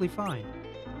perfectly fine.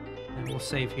 And we'll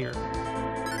save here.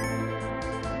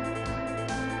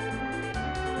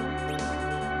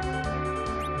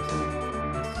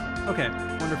 Okay,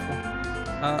 wonderful.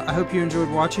 I hope you enjoyed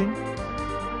watching.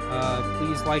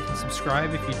 Please like and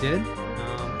subscribe if you did.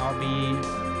 I'll be,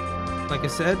 like I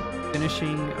said,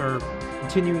 finishing or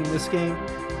continuing this game.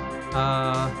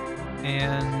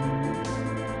 And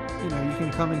you know, you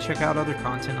can come and check out other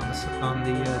content on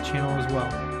the channel as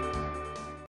well.